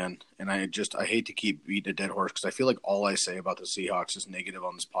offense, though, man. And I hate to keep beating a dead horse because I feel like all I say about the Seahawks is negative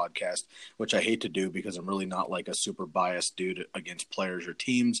on this podcast, which I hate to do because I'm really not like a super biased dude against players or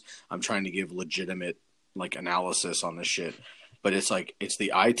teams. I'm trying to give legitimate like analysis on this shit. But it's like it's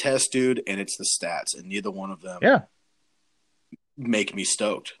the eye test, dude, and it's the stats, and neither one of them make me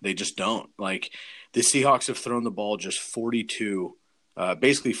stoked. They just don't. Like the Seahawks have thrown the ball just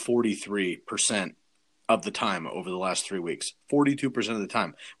basically 43% of the time over the last 3 weeks. 42% of the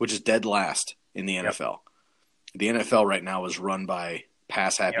time, which is dead last in the NFL. The NFL right now is run by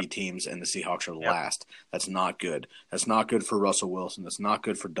pass-happy teams, and the Seahawks are last. That's not good. That's not good for Russell Wilson. That's not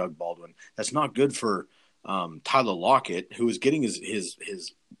good for Doug Baldwin. That's not good for Tyler Lockett, who is getting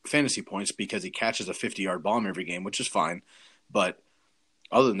his fantasy points because he catches a 50-yard bomb every game, which is fine. But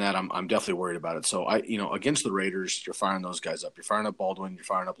other than that, I'm definitely worried about it. So against the Raiders, you're firing those guys up. You're firing up Baldwin. You're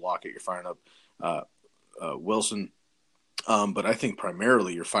firing up Lockett. You're firing up Wilson. But I think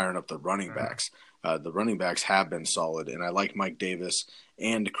primarily you're firing up the running backs. The running backs have been solid, and I like Mike Davis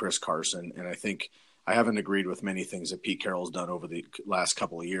and Chris Carson. And I think I haven't agreed with many things that Pete Carroll's done over the last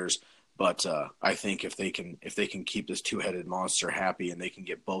couple of years. But I think if they can keep this two-headed monster happy and they can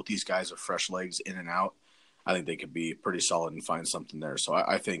get both these guys with fresh legs in and out, I think they could be pretty solid and find something there. So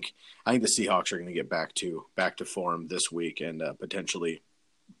I think the Seahawks are going to get back to form this week and potentially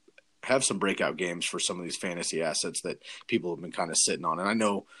have some breakout games for some of these fantasy assets that people have been kind of sitting on. And I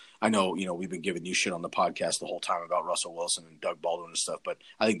know, we've been giving you shit on the podcast the whole time about Russell Wilson and Doug Baldwin and stuff, but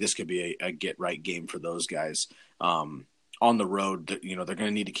I think this could be a get right game for those guys. On the road, they're going to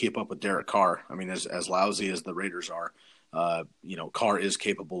need to keep up with Derek Carr. I mean, as lousy as the Raiders are, Carr is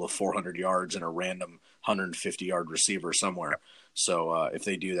capable of 400 yards and a random 150-yard receiver somewhere. So if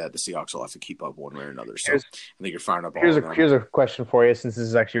they do that, the Seahawks will have to keep up one way or another. So I think you're firing up all of them. Here's a question for you, since this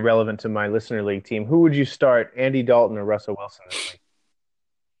is actually relevant to my listener league team. Who would you start, Andy Dalton or Russell Wilson this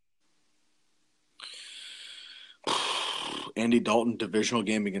week? Andy Dalton, divisional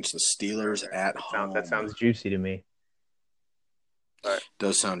game against the Steelers at home. That sounds juicy to me.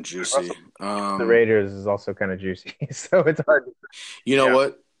 Does sound juicy. The Raiders is also kind of juicy, so it's hard. You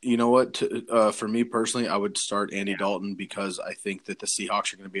know what? For me personally, I would start Andy Dalton because I think that the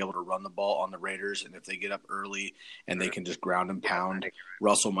Seahawks are going to be able to run the ball on the Raiders, and if they get up early and they can just ground and pound,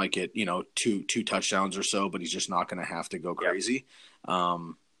 Russell might get two touchdowns or so, but he's just not going to have to go crazy.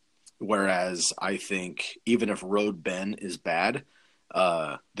 Whereas I think even if Road Ben is bad,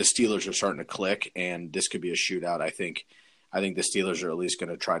 the Steelers are starting to click, and this could be a shootout. I think the Steelers are at least going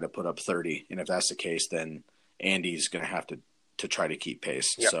to try to put up 30, and if that's the case, then Andy's going to have to try to keep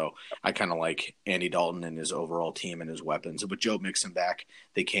pace. Yep. So I kind of like Andy Dalton and his overall team and his weapons. With Joe Mixon back,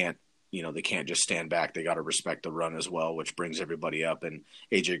 they can't just stand back. They got to respect the run as well, which brings everybody up. And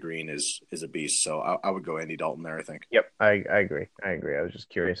AJ Green is a beast. So I would go Andy Dalton there, I think. Yep, I agree. I was just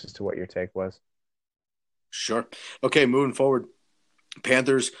curious as to what your take was. Sure. Okay, moving forward.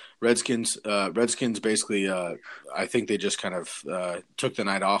 Panthers, Redskins basically, I think they just kind of took the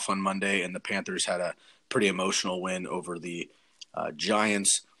night off on Monday, and the Panthers had a pretty emotional win over the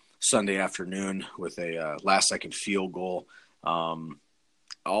Giants Sunday afternoon with a last-second field goal. I'll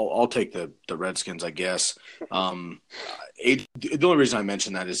take the Redskins, I guess. The only reason I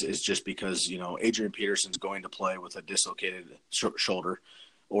mention that is just because, Adrian Peterson's going to play with a dislocated shoulder,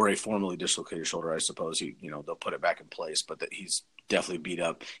 or a formerly dislocated shoulder, I suppose. They'll put it back in place, but he's definitely beat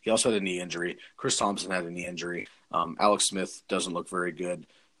up. He also had a knee injury. Chris Thompson had a knee injury. Alex Smith doesn't look very good.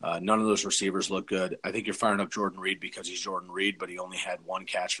 None of those receivers look good. I think you're firing up Jordan Reed because he's Jordan Reed, but he only had one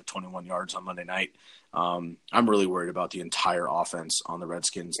catch for 21 yards on Monday night. I'm really worried about the entire offense on the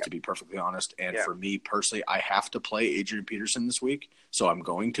Redskins, to be perfectly honest. And for me personally, I have to play Adrian Peterson this week, so I'm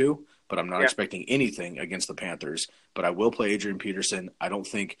going to, but I'm not expecting anything against the Panthers. But I will play Adrian Peterson. I don't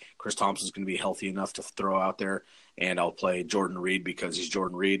think Chris Thompson's going to be healthy enough to throw out there, and I'll play Jordan Reed because he's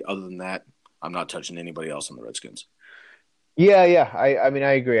Jordan Reed. Other than that, I'm not touching anybody else on the Redskins. Yeah. I mean,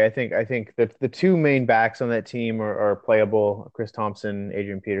 I agree. I think that the two main backs on that team are playable: Chris Thompson,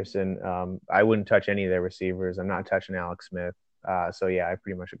 Adrian Peterson. I wouldn't touch any of their receivers. I'm not touching Alex Smith. So yeah, I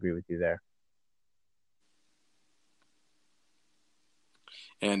pretty much agree with you there.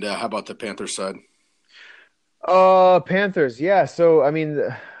 And how about the Panthers side? Panthers. Yeah. So I mean,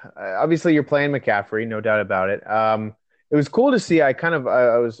 obviously you're playing McCaffrey, no doubt about it. It was cool to see. I've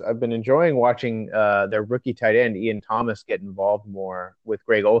been enjoying watching their rookie tight end Ian Thomas get involved more with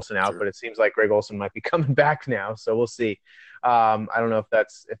Greg Olsen out, but it seems like Greg Olsen might be coming back now, so we'll see. I don't know if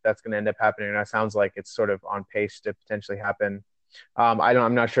that's going to end up happening or not. It sounds like it's sort of on pace to potentially happen.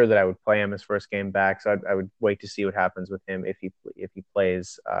 I'm not sure that I would play him his first game back, so I would wait to see what happens with him if he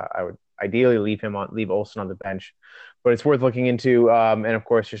plays. I would ideally leave Olsen on the bench, but it's worth looking into. And of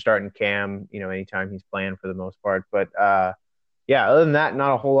course, you're starting Cam, anytime he's playing for the most part. But yeah, other than that,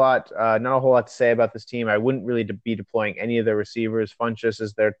 not a whole lot to say about this team. I wouldn't really be deploying any of their receivers. Funchess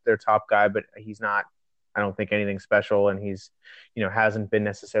is their top guy, but he's not, I don't think, anything special, and he's, hasn't been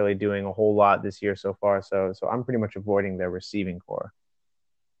necessarily doing a whole lot this year so far. So I'm pretty much avoiding their receiving core.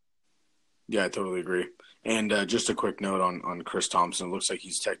 Yeah, I totally agree. And just a quick note on Chris Thompson. It looks like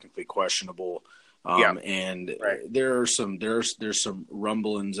he's technically questionable. And there's some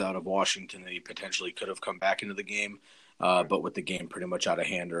rumblings out of Washington that he potentially could have come back into the game. But with the game pretty much out of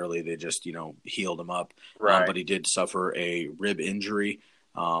hand early, they just, healed him up. Right. But he did suffer a rib injury.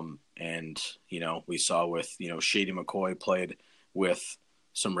 And, we saw with, Shady McCoy played with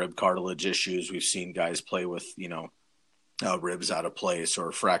some rib cartilage issues. We've seen guys play with, ribs out of place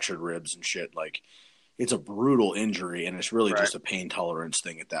or fractured ribs and shit. Like, it's a brutal injury, and it's really just a pain tolerance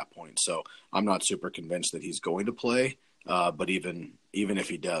thing at that point. So I'm not super convinced that he's going to play. But even if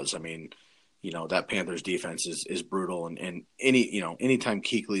he does, I mean, that Panthers defense is brutal, and anytime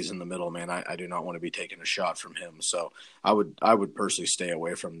Kuechly's in the middle, man, I do not want to be taking a shot from him. So I would personally stay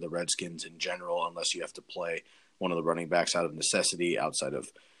away from the Redskins in general, unless you have to play one of the running backs out of necessity outside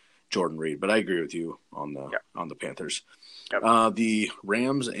of Jordan Reed. But I agree with you on the Panthers. Yep. The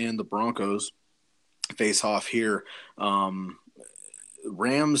Rams and the Broncos face off here.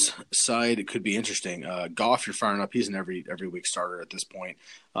 Rams side, it could be interesting. Goff, you're firing up. He's an every week starter at this point.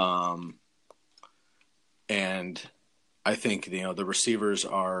 And I think the receivers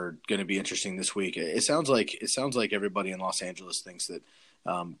are going to be interesting this week. It sounds like everybody in Los Angeles thinks that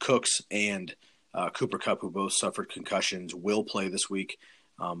Cooks and Cooper Kupp, who both suffered concussions, will play this week.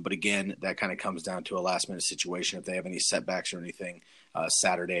 But again, that kind of comes down to a last minute situation. If they have any setbacks or anything,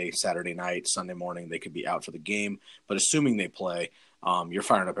 Saturday night, Sunday morning, they could be out for the game. But assuming they play, you're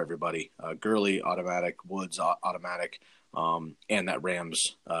firing up everybody. Gurley, automatic. Woods, automatic. And that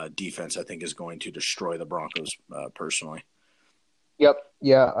Rams defense, I think, is going to destroy the Broncos personally. Yep.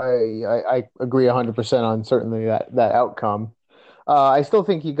 Yeah, I agree 100% on certainly that outcome. I still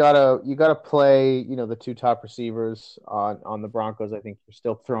think you gotta play, the two top receivers on the Broncos. I think you're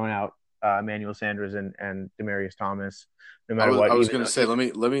still throwing out Emmanuel Sanders and Demaryius Thomas, no matter what. I was going to say, let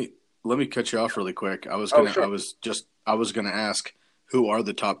me cut you off really quick. I was going to ask, who are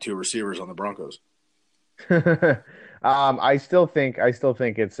the top two receivers on the Broncos? I still think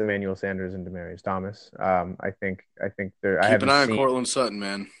it's Emmanuel Sanders and Demaryius Thomas. I think they're. Keep an eye on Courtland Sutton,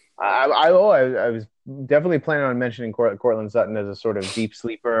 man. I was definitely planning on mentioning Courtland Sutton as a sort of deep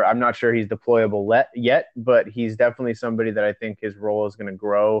sleeper. I'm not sure he's deployable yet, but he's definitely somebody that I think his role is going to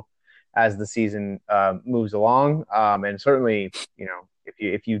grow as the season moves along. And certainly,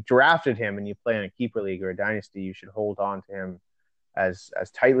 if you drafted him and you play in a keeper league or a dynasty, you should hold on to him as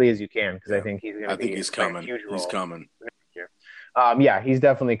tightly as you can, because I think he's going to be. I think he's coming. He's coming. Yeah, he's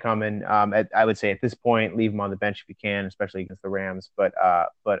definitely coming. I would say at this point, leave him on the bench if you can, especially against the Rams. But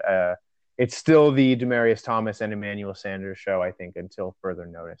it's still the Demaryius Thomas and Emmanuel Sanders show, I think, until further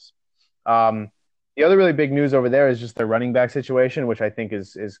notice. The other really big news over there is just the running back situation, which I think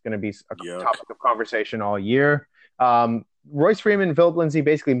is going to be a topic of conversation all year. Royce Freeman and Philip Lindsay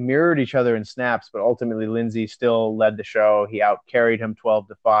basically mirrored each other in snaps, but ultimately Lindsay still led the show. He out-carried him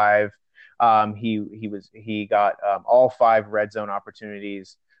 12-5. He got all 5 red zone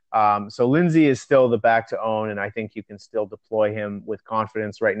opportunities. So Lindsay is still the back to own, and I think you can still deploy him with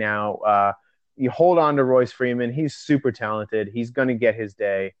confidence right now. you hold on to Royce Freeman. He's super talented. He's going to get his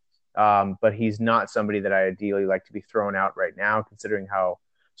day, but he's not somebody that I ideally like to be thrown out right now, considering how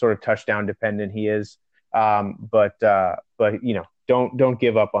sort of touchdown dependent he is. But don't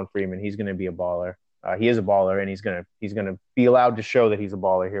give up on Freeman. He's going to be a baller. He is a baller, and he's gonna be allowed to show that he's a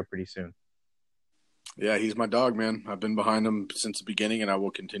baller here pretty soon. Yeah, he's my dog, man. I've been behind him since the beginning, and I will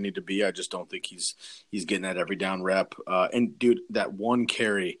continue to be. I just don't think he's getting that every down rep. And dude, that one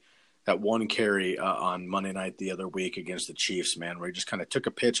carry on Monday night the other week against the Chiefs, man, where he just kind of took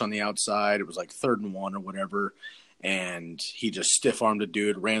a pitch on the outside. It was like 3rd and 1 or whatever, and he just stiff-armed a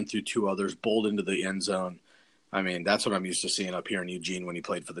dude, ran through 2 others, bowled into the end zone. I mean, that's what I'm used to seeing up here in Eugene when he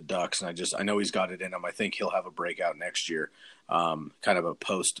played for the Ducks, and I know he's got it in him. I think he'll have a breakout next year, kind of a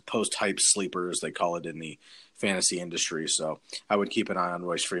post-hype sleeper, as they call it in the fantasy industry. So I would keep an eye on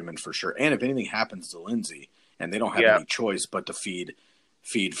Royce Freeman for sure. And if anything happens to Lindsey and they don't have any choice but to feed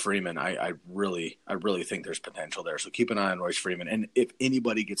Freeman, I really think there's potential there. So keep an eye on Royce Freeman. And if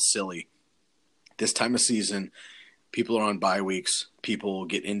anybody gets silly this time of season, people are on bye weeks, people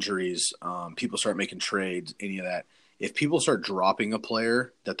get injuries, people start making trades, any of that. If people start dropping a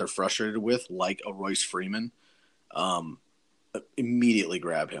player that they're frustrated with, like a Royce Freeman, immediately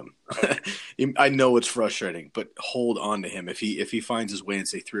grab him. I know it's frustrating, but hold on to him. If he finds his way in,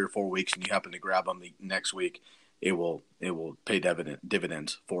 say, 3 or 4 weeks and you happen to grab him the next week, it will pay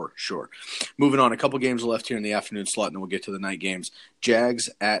dividends for sure. Moving on, a couple games left here in the afternoon slot, and then we'll get to the night games. Jags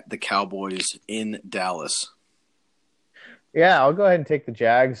at the Cowboys in Dallas. Yeah, I'll go ahead and take the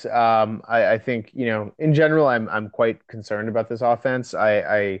Jags. I think, in general, I'm quite concerned about this offense.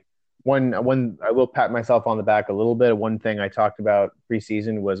 I will pat myself on the back a little bit. One thing I talked about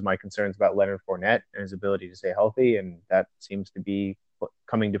preseason was my concerns about Leonard Fournette and his ability to stay healthy, and that seems to be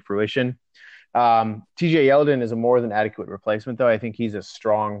coming to fruition. TJ Yeldon is a more than adequate replacement, though. I think he's a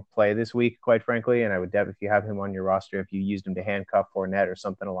strong play this week, quite frankly, and I would if you have him on your roster, if you used him to handcuff Fournette or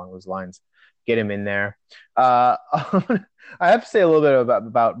something along those lines, get him in there. I have to say a little bit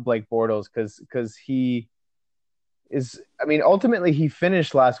about Blake Bortles because he is, ultimately he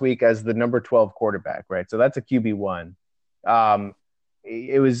finished last week as the number 12 quarterback, right? So that's a QB1.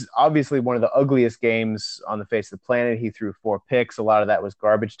 It was obviously one of the ugliest games on the face of the planet. He threw 4 picks. A lot of that was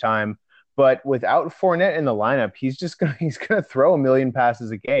garbage time. But without Fournette in the lineup, he's gonna throw 1 million passes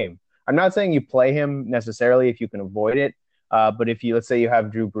a game. I'm not saying you play him necessarily if you can avoid it. But if let's say you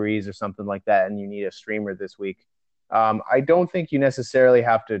have Drew Brees or something like that and you need a streamer this week, I don't think you necessarily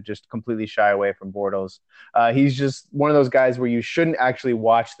have to just completely shy away from Bortles. He's just one of those guys where you shouldn't actually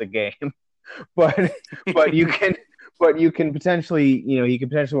watch the game, but you can potentially, he can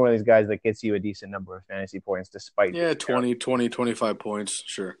potentially be one of these guys that gets you a decent number of fantasy points despite 20, 25 points,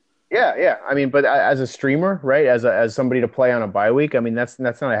 sure. Yeah. But as a streamer, right, as somebody to play on a bye week, that's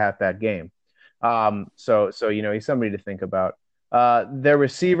not a half bad game. So he's somebody to think about. Their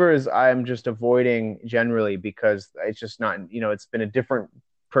receivers, I'm just avoiding generally because it's just not, it's been a different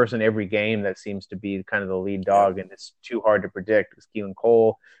person every game that seems to be kind of the lead dog, and it's too hard to predict. It's Keelan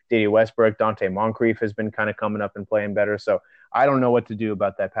Cole, Dede Westbrook, Dante Moncrief has been kind of coming up and playing better. So I don't know what to do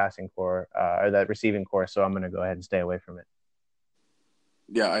about that passing core or that receiving core. So I'm going to go ahead and stay away from it.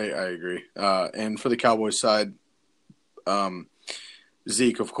 Yeah, I agree. And for the Cowboys side,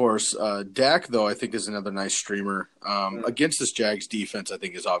 Zeke, of course. Dak, though, I think is another nice streamer. Against this Jags defense, I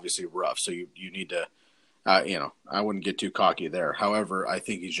think is obviously rough. So you need to, I wouldn't get too cocky there. However, I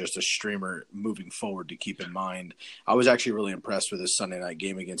think he's just a streamer moving forward to keep in mind. I was actually really impressed with his Sunday night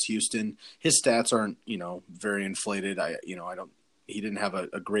game against Houston. His stats aren't, very inflated. He didn't have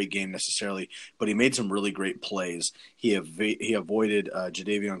a great game necessarily, but he made some really great plays. He avoided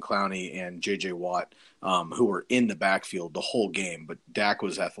Jadeveon Clowney and J.J. Watt, who were in the backfield the whole game. But Dak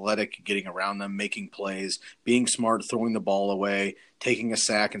was athletic, getting around them, making plays, being smart, throwing the ball away, taking a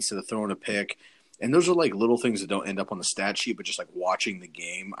sack instead of throwing a pick. And those are like little things that don't end up on the stat sheet, but just like watching the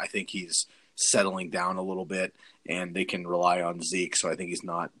game, I think he's settling down a little bit, and they can rely on Zeke. So I think he's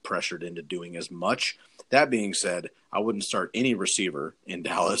not pressured into doing as much. That being said, I wouldn't start any receiver in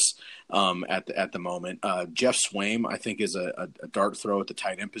Dallas at the moment. Jeff Swaim, I think, is a dart throw at the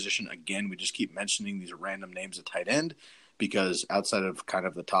tight end position. Again, we just keep mentioning these random names at tight end because outside of kind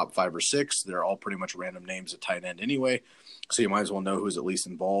of the top 5 or 6, they're all pretty much random names at tight end anyway. So you might as well know who's at least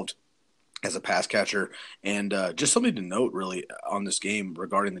involved as a pass catcher. And just something to note really on this game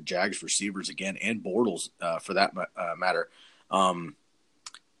regarding the Jags receivers again, and Bortles for that matter.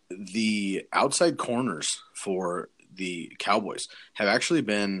 The outside corners for the Cowboys have actually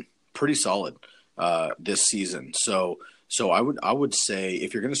been pretty solid this season. So So I would say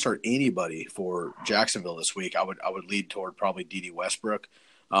if you're going to start anybody for Jacksonville this week, I would lead toward probably D.D. Westbrook,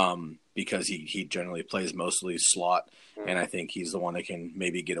 because he generally plays mostly slot, and I think he's the one that can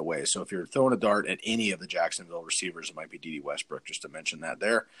maybe get away. So if you're throwing a dart at any of the Jacksonville receivers, it might be D.D. Westbrook, just to mention that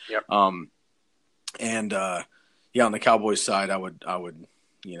there. Yep. Yeah, on the Cowboys side, I would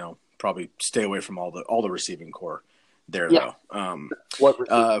probably stay away from all the receiving core there, Yeah. though.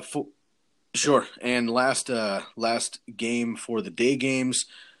 Sure. And last game for the day games,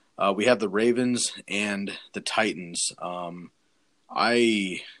 we have the Ravens and the Titans.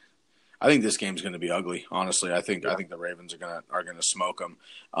 I think this game's going to be ugly. Honestly, I think the Ravens are gonna smoke them.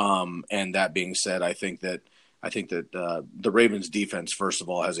 And that being said, I think that the Ravens defense, first of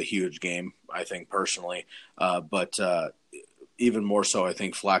all, has a huge game. I think personally, but even more so, I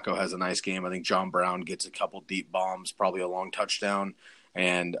think Flacco has a nice game. I think John Brown gets a couple deep bombs, probably a long touchdown,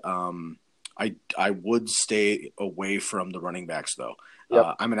 and I would stay away from the running backs, though.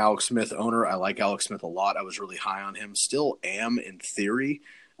 Yep. I'm an Alex Smith owner. I like Alex Smith a lot. I was really high on him. Still am in theory,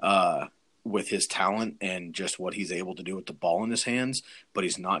 with his talent and just what he's able to do with the ball in his hands, but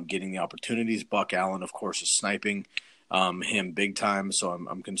he's not getting the opportunities. Buck Allen, of course, is sniping him big time, so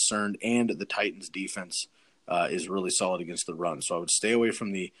I'm concerned. And the Titans' defense is really solid against the run. So I would stay away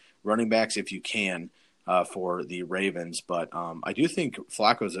from the running backs if you can. For the Ravens, but I do think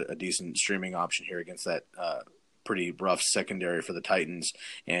Flacco's a decent streaming option here against that pretty rough secondary for the Titans,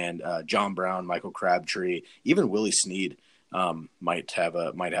 and John Brown, Michael Crabtree, even Willie Snead might have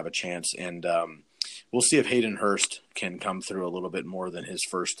a chance, and we'll see if Hayden Hurst can come through a little bit more than his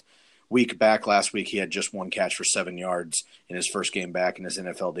first week back. Last week he had just one catch for 7 yards in his first game back in his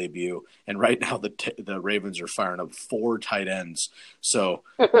NFL debut, and right now the Ravens are firing up 4 tight ends. So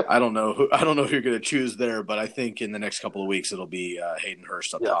I don't know who you're going to choose there, but I think in the next couple of weeks it'll be Hayden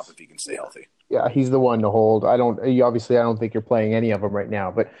Hurst up top if he can stay healthy. Yeah, he's the one to hold. I don't think you're playing any of them right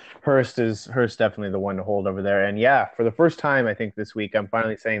now, but Hurst definitely the one to hold over there. And yeah, for the first time I think this week I'm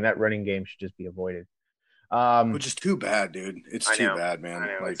finally saying that running game should just be avoided. Which is too bad, dude. It's too bad, man. I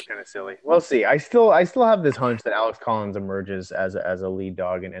know, it's kind of silly. We'll see. I still have this hunch that Alex Collins emerges as a lead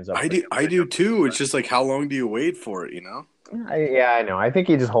dog and ends up. I do too. It's just like, how long do you wait for it? You know? I know. I think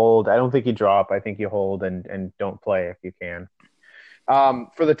you just hold. I don't think you drop. I think you hold and don't play if you can.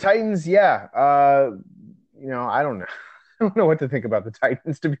 For the Titans, I don't know. I don't know what to think about the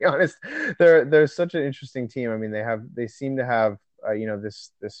Titans, to be honest. They're such an interesting team. I mean, they seem to have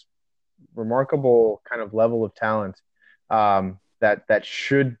this remarkable kind of level of talent that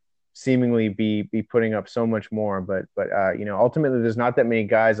should seemingly be putting up so much more, but ultimately there's not that many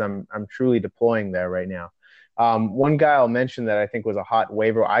guys I'm truly deploying there right now. One guy I'll mention that I think was a hot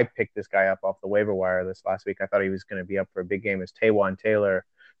waiver. I picked this guy up off the waiver wire this last week. I thought he was going to be up for a big game. Is Taywan Taylor,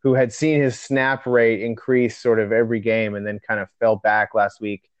 who had seen his snap rate increase sort of every game and then kind of fell back last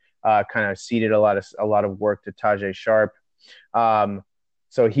week. Kind of ceded a lot of work to Tajay Sharp.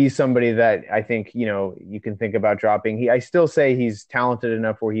 So he's somebody that I think, you can think about dropping. I still say he's talented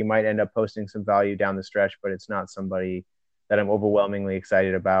enough where he might end up posting some value down the stretch, but it's not somebody that I'm overwhelmingly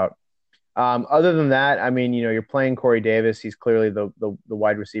excited about. Other than that, I mean, you're playing Corey Davis. He's clearly the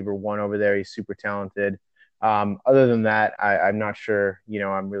wide receiver one over there. He's super talented. Other than that, I'm not sure,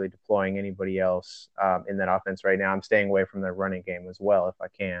 I'm really deploying anybody else in that offense right now. I'm staying away from their running game as well if I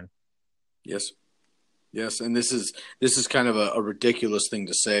can. Yes, and this is kind of a ridiculous thing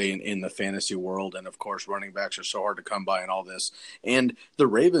to say in the fantasy world, and of course running backs are so hard to come by and all this. And the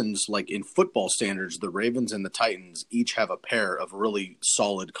Ravens, like in football standards, the Ravens and the Titans each have a pair of really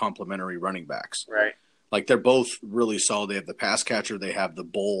solid complementary running backs. Right. Like they're both really solid. They have the pass catcher, they have the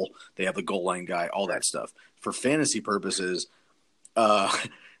bull, they have the goal line guy, all that stuff. For fantasy purposes,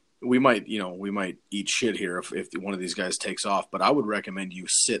 we might eat shit here if one of these guys takes off, but I would recommend you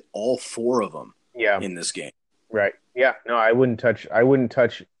sit all 4 of them. In this game. Right. Yeah. No, I wouldn't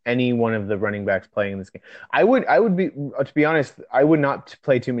touch any one of the running backs playing in this game. I would be, to be honest, I would not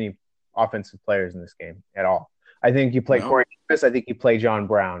play too many offensive players in this game at all. I think you play Corey Davis. I think you play John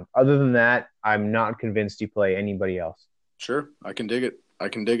Brown. Other than that, I'm not convinced you play anybody else. Sure. I can dig it,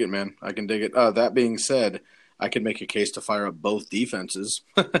 man. I can dig it. That being said, I could make a case to fire up both defenses.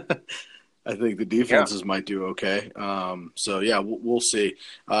 I think the defenses might do okay. So, yeah, we'll see.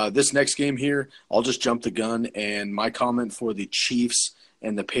 This next game here, I'll just jump the gun. And my comment for the Chiefs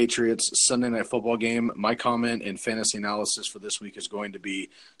and the Patriots Sunday Night Football game, my comment and fantasy analysis for this week is going to be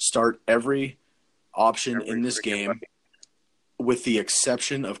start every option in this game with the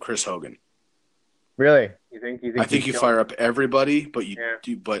exception of Chris Hogan. Really? I think you fire up everybody, but you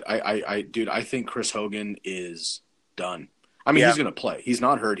do. But I think Chris Hogan is done. I mean, he's going to play. He's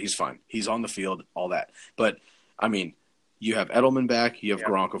not hurt. He's fine. He's on the field, all that. But, I mean, You have Edelman back. You have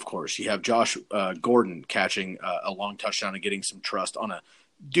Gronk, of course. You have Josh Gordon catching a long touchdown and getting some trust on a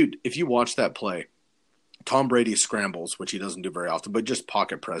 – dude, if you watch that play, Tom Brady scrambles, which he doesn't do very often, but just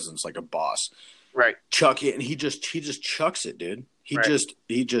pocket presence like a boss. Right. Chuck it, and he just chucks it, dude. He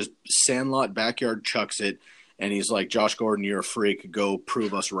just sandlot backyard chucks it, and he's like, Josh Gordon, you're a freak. Go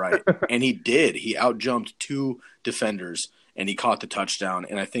prove us right. And he did. He outjumped 2 defenders, and he caught the touchdown.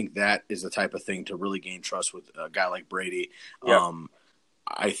 And I think that is the type of thing to really gain trust with a guy like Brady. Yep.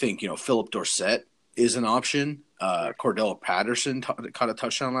 I think, Philip Dorsett is an option. Cordell Patterson caught a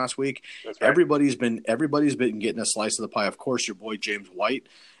touchdown last week. That's right. Everybody's been getting a slice of the pie. Of course, your boy James White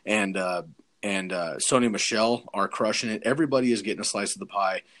and Sony Michel are crushing it. Everybody is getting a slice of the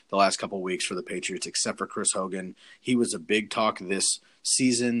pie the last couple of weeks for the Patriots, except for Chris Hogan. He was a big talk this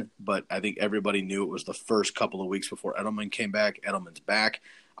season, but I think everybody knew it was the first couple of weeks before Edelman came back. Edelman's back.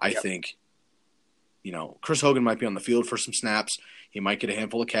 I think, Chris Hogan might be on the field for some snaps. He might get a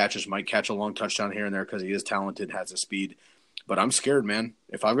handful of catches, might catch a long touchdown here and there because he is talented, has the speed. But I'm scared, man.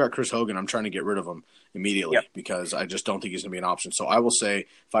 If I've got Chris Hogan, I'm trying to get rid of him immediately because I just don't think he's going to be an option. So I will say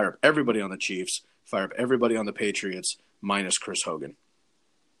fire up everybody on the Chiefs, fire up everybody on the Patriots, minus Chris Hogan.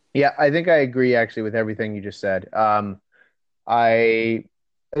 Yeah, I think I agree actually with everything you just said. I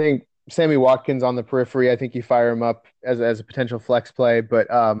think Sammy Watkins on the periphery, I think you fire him up as a potential flex play. But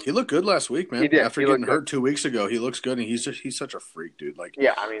he looked good last week, man. He did. After getting hurt 2 weeks ago, he looks good, and he's such a freak, dude. Like,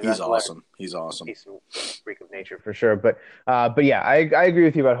 he's awesome. He's awesome. He's a freak of nature for sure. But yeah, I agree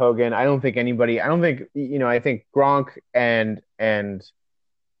with you about Hogan. I don't think I think Gronk and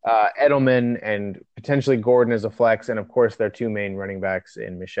Edelman and potentially Gordon as a flex, and of course their 2 main running backs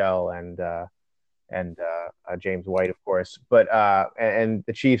in Michelle and James White, of course. But and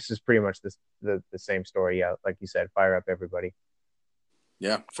the Chiefs is pretty much the same story. Yeah, like you said, fire up everybody.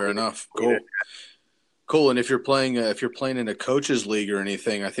 Yeah, fair enough. Cool. And if you're playing in a coaches league or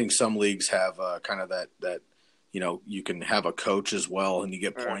anything, I think some leagues have kind of that you can have a coach as well, and you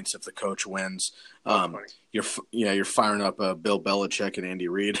get points if the coach wins. You're firing up Bill Belichick and Andy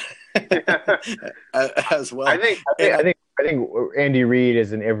Reid as well. I think Andy Reid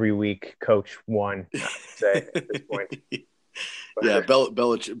is an every week coach one. I would say at this point. Yeah,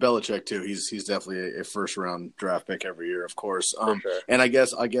 Belichick too. He's definitely a first round draft pick every year, of course. Sure. And I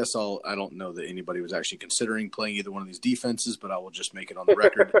don't know that anybody was actually considering playing either one of these defenses, but I will just make it on the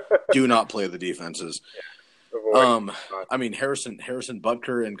record: do not play the defenses. I mean, Harrison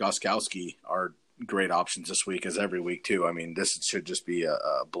Butker and Gostkowski are great options this week, as every week too. I mean, this should just be a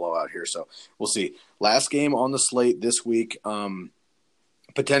blowout here. So we'll see. Last game on the slate this week.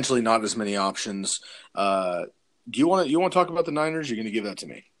 Potentially not as many options. Do you want to talk about the Niners? You're going to give that to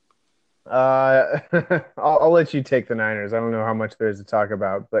me. I'll let you take the Niners. I don't know how much there is to talk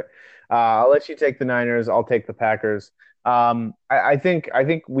about, but I'll let you take the Niners. I'll take the Packers. I think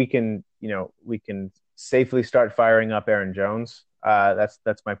we can safely start firing up Aaron Jones.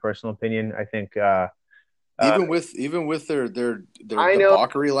 That's my personal opinion. I think even with their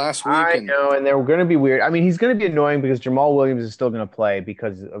debauchery last week. I know, and they're going to be weird. I mean, he's going to be annoying because Jamal Williams is still going to play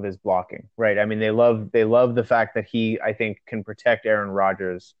because of his blocking, right? I mean, they love the fact that he, I think, can protect Aaron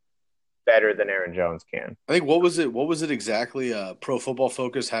Rodgers better than Aaron Jones can. I think what was it exactly? Pro Football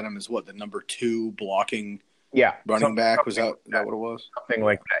Focus had him as the number 2 blocking. Yeah, running back. Was that what it was? Something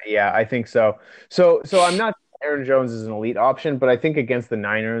like that. Yeah, I think so. So I'm not Aaron Jones is an elite option, but I think against the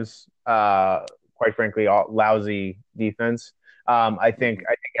Niners, quite frankly, lousy defense, I think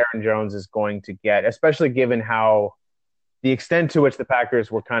Aaron Jones is going to get, especially given how the extent to which the Packers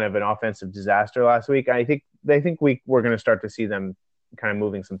were kind of an offensive disaster last week. I think we're going to start to see them kind of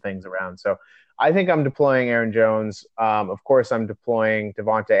moving some things around. So I think I'm deploying Aaron Jones. Of course, I'm deploying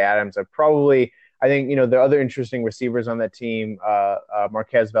Devontae Adams. I think, the other interesting receivers on that team,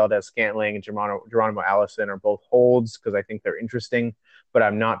 Marquez Valdez-Scantling and Geronimo Allison are both holds because I think they're interesting, but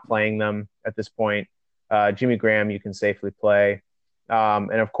I'm not playing them at this point. Jimmy Graham, you can safely play.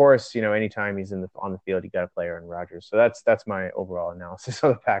 And of course, anytime he's on the field, you got to play Aaron Rodgers. So that's my overall analysis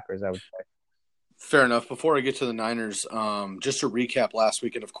of the Packers, I would say. Fair enough. Before I get to the Niners, just to recap last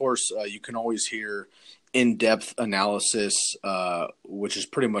week, and of course, you can always hear in-depth analysis, which is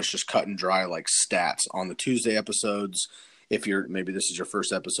pretty much just cut and dry like stats on the Tuesday episodes. If maybe this is your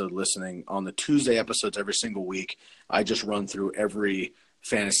first episode listening, on the Tuesday episodes every single week, I just run through every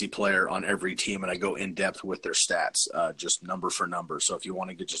fantasy player on every team, and I go in depth with their stats, just number for number. So if you want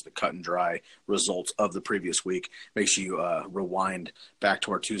to get just the cut and dry results of the previous week, make sure you rewind back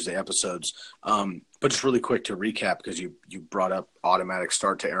to our Tuesday episodes. But just really quick to recap, because you brought up automatic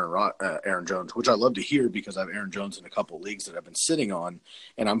start to Aaron Jones, which I love to hear because I have Aaron Jones in a couple of leagues that I've been sitting on,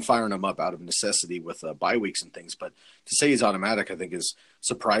 and I'm firing him up out of necessity with bye weeks and things. But to say he's automatic, I think is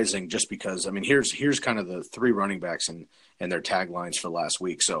surprising, just because, I mean, here's kind of the three running backs and their taglines for last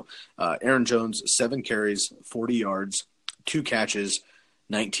week. So Aaron Jones, 7 carries, 40 yards, 2 catches,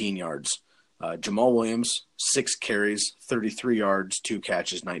 19 yards. Jamal Williams, 6 carries, 33 yards, 2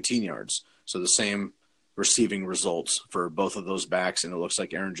 catches, 19 yards. So the same receiving results for both of those backs, and it looks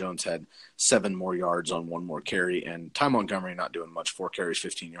like Aaron Jones had 7 more yards on 1 more carry, and Ty Montgomery not doing much, 4 carries,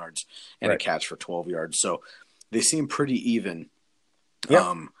 15 yards, and a catch for 12 yards. So they seem pretty even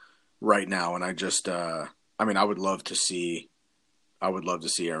right now, and I just I would love to see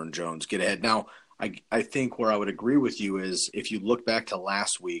Aaron Jones get ahead. Now, I think where I would agree with you is if you look back to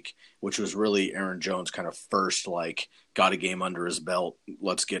last week, which was really Aaron Jones kind of first, like, got a game under his belt,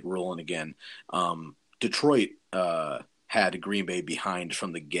 let's get rolling again. Detroit had Green Bay behind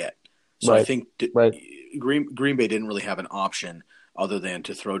from the get. So I think Green Bay didn't really have an option other than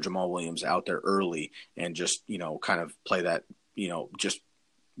to throw Jamal Williams out there early and just, kind of play that, just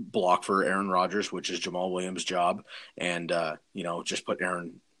block for Aaron Rodgers, which is Jamal Williams' job, and, just put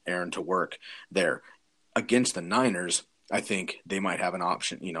Aaron to work there. Against the Niners, I think they might have an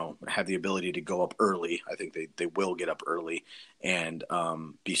option, have the ability to go up early. I think they will get up early and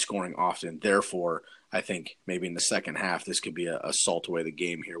be scoring often. Therefore, I think maybe in the second half, this could be a salt away the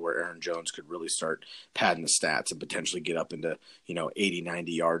game here where Aaron Jones could really start padding the stats and potentially get up into, 80,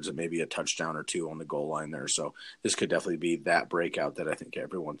 90 yards and maybe a touchdown or 2 on the goal line there. So this could definitely be that breakout that I think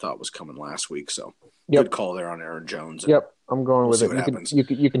everyone thought was coming last week. So good call there on Aaron Jones. I'm going with it.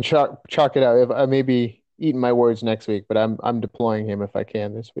 You can chalk it out. If I may be eating my words next week, but I'm deploying him if I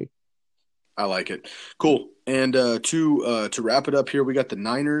can this week. I like it. Cool. And to wrap it up here, we got the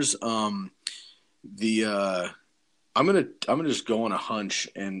Niners. I'm gonna just go on a hunch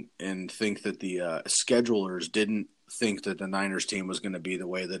and think that the schedulers didn't think that the Niners team was going to be the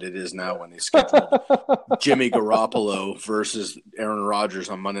way that it is now when they scheduled Jimmy Garoppolo versus Aaron Rodgers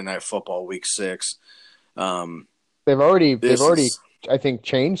on Monday Night Football Week 6. They've already I think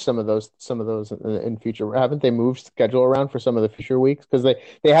changed some of those in future. Haven't they moved schedule around for some of the future weeks? Because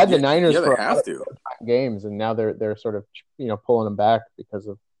they had the Niners for games, and now they're sort of pulling them back because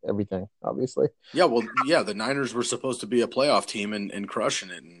of everything, obviously. The Niners were supposed to be a playoff team and crushing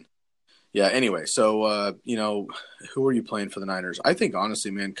it. And anyway, so who are you playing for the Niners? I think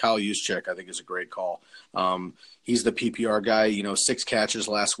honestly, man, Kyle Juszczyk I think is a great call. He's the PPR guy, 6 catches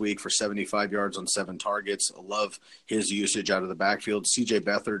last week for 75 yards on 7 targets. I love his usage out of the backfield. CJ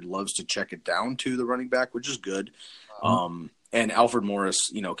Beathard loves to check it down to the running back, which is good. And Alfred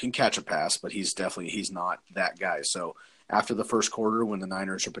Morris, can catch a pass, but he's not that guy. So after the first quarter, when the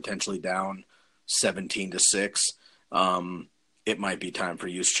Niners are potentially down 17-6, it might be time for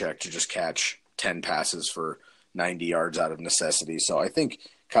Juszczyk to just catch 10 passes for 90 yards out of necessity. So I think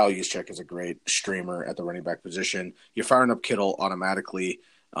Kyle Juszczyk is a great streamer at the running back position. You're firing up Kittle automatically,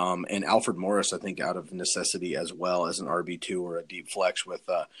 and Alfred Morris, I think, out of necessity as well as an RB2 or a deep flex with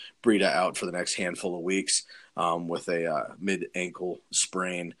Breida out for the next handful of weeks with a mid-ankle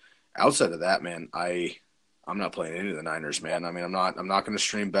sprain. Outside of that, man, I'm not playing any of the Niners, man. I mean, I'm not going to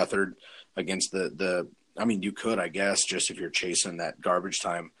stream Beathard against the. I mean, you could, I guess, just if you're chasing that garbage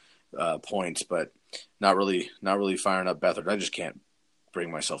time points, but not really firing up Beathard. I just can't bring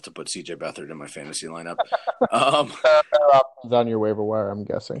myself to put CJ Beathard in my fantasy lineup. Options on your waiver wire, I'm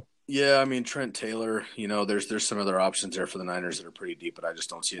guessing. Yeah, I mean, Trent Taylor, there's some other options there for the Niners that are pretty deep, but I just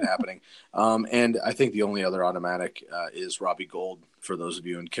don't see it happening. And I think the only other automatic is Robbie Gould, for those of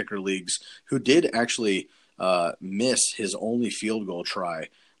you in kicker leagues, who did actually miss his only field goal try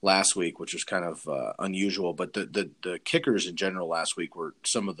last week, which was kind of unusual. But the kickers in general last week were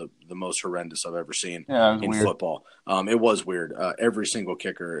some of the most horrendous I've ever seen in football. It was weird. Every single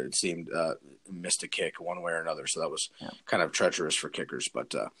kicker, it seemed, missed a kick one way or another. So that was kind of treacherous for kickers.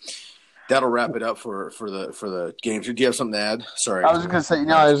 But that'll wrap it up for the games. Do you have something to add? Sorry. I was going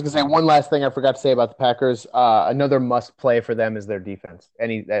to say one last thing I forgot to say about the Packers. Another must play for them is their defense.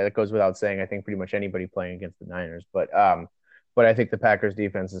 That goes without saying. I think pretty much anybody playing against the Niners, but I think the Packers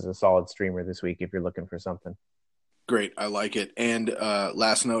defense is a solid streamer this week if you're looking for something. Great. I like it. And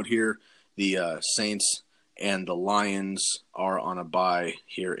last note here, the Saints and the Lions are on a bye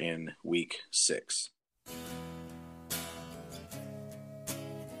here in week 6.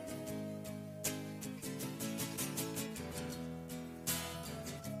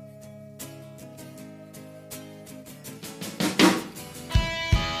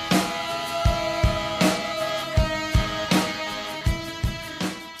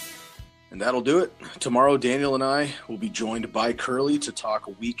 that'll do it. Tomorrow, Daniel and I will be joined by Curly to talk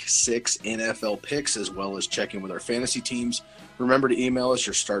Week 6 NFL picks, as well as checking with our fantasy teams. Remember to email us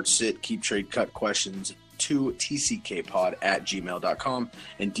your start, sit, keep, trade, cut questions to tckpod@gmail.com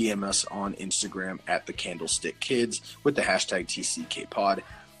and DM us on Instagram @thecandlestickkids with the hashtag TCKpod.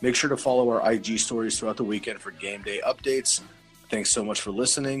 Make sure to follow our IG stories throughout the weekend for game day updates. Thanks so much for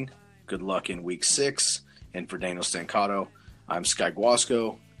listening. Good luck in Week 6. And for Daniel Stancato, I'm Sky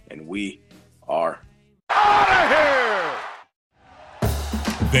Guasco, and we are Out of here!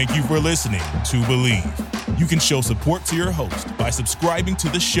 Thank you for listening to Believe. You can show support to your host by subscribing to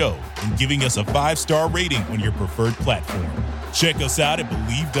the show and giving us a 5-star rating on your preferred platform. Check us out at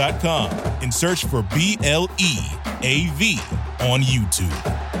Believe.com and search for BLEAV on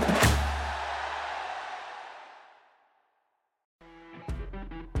YouTube.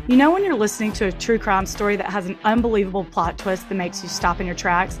 You know when you're listening to a true crime story that has an unbelievable plot twist that makes you stop in your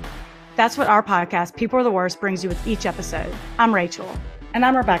tracks? That's what our podcast, People Are the Worst, brings you with each episode. I'm Rachel. And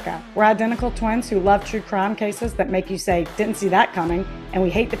I'm Rebecca. We're identical twins who love true crime cases that make you say, didn't see that coming, and we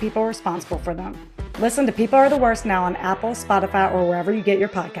hate the people responsible for them. Listen to People Are the Worst now on Apple, Spotify, or wherever you get your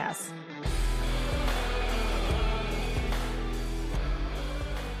podcasts.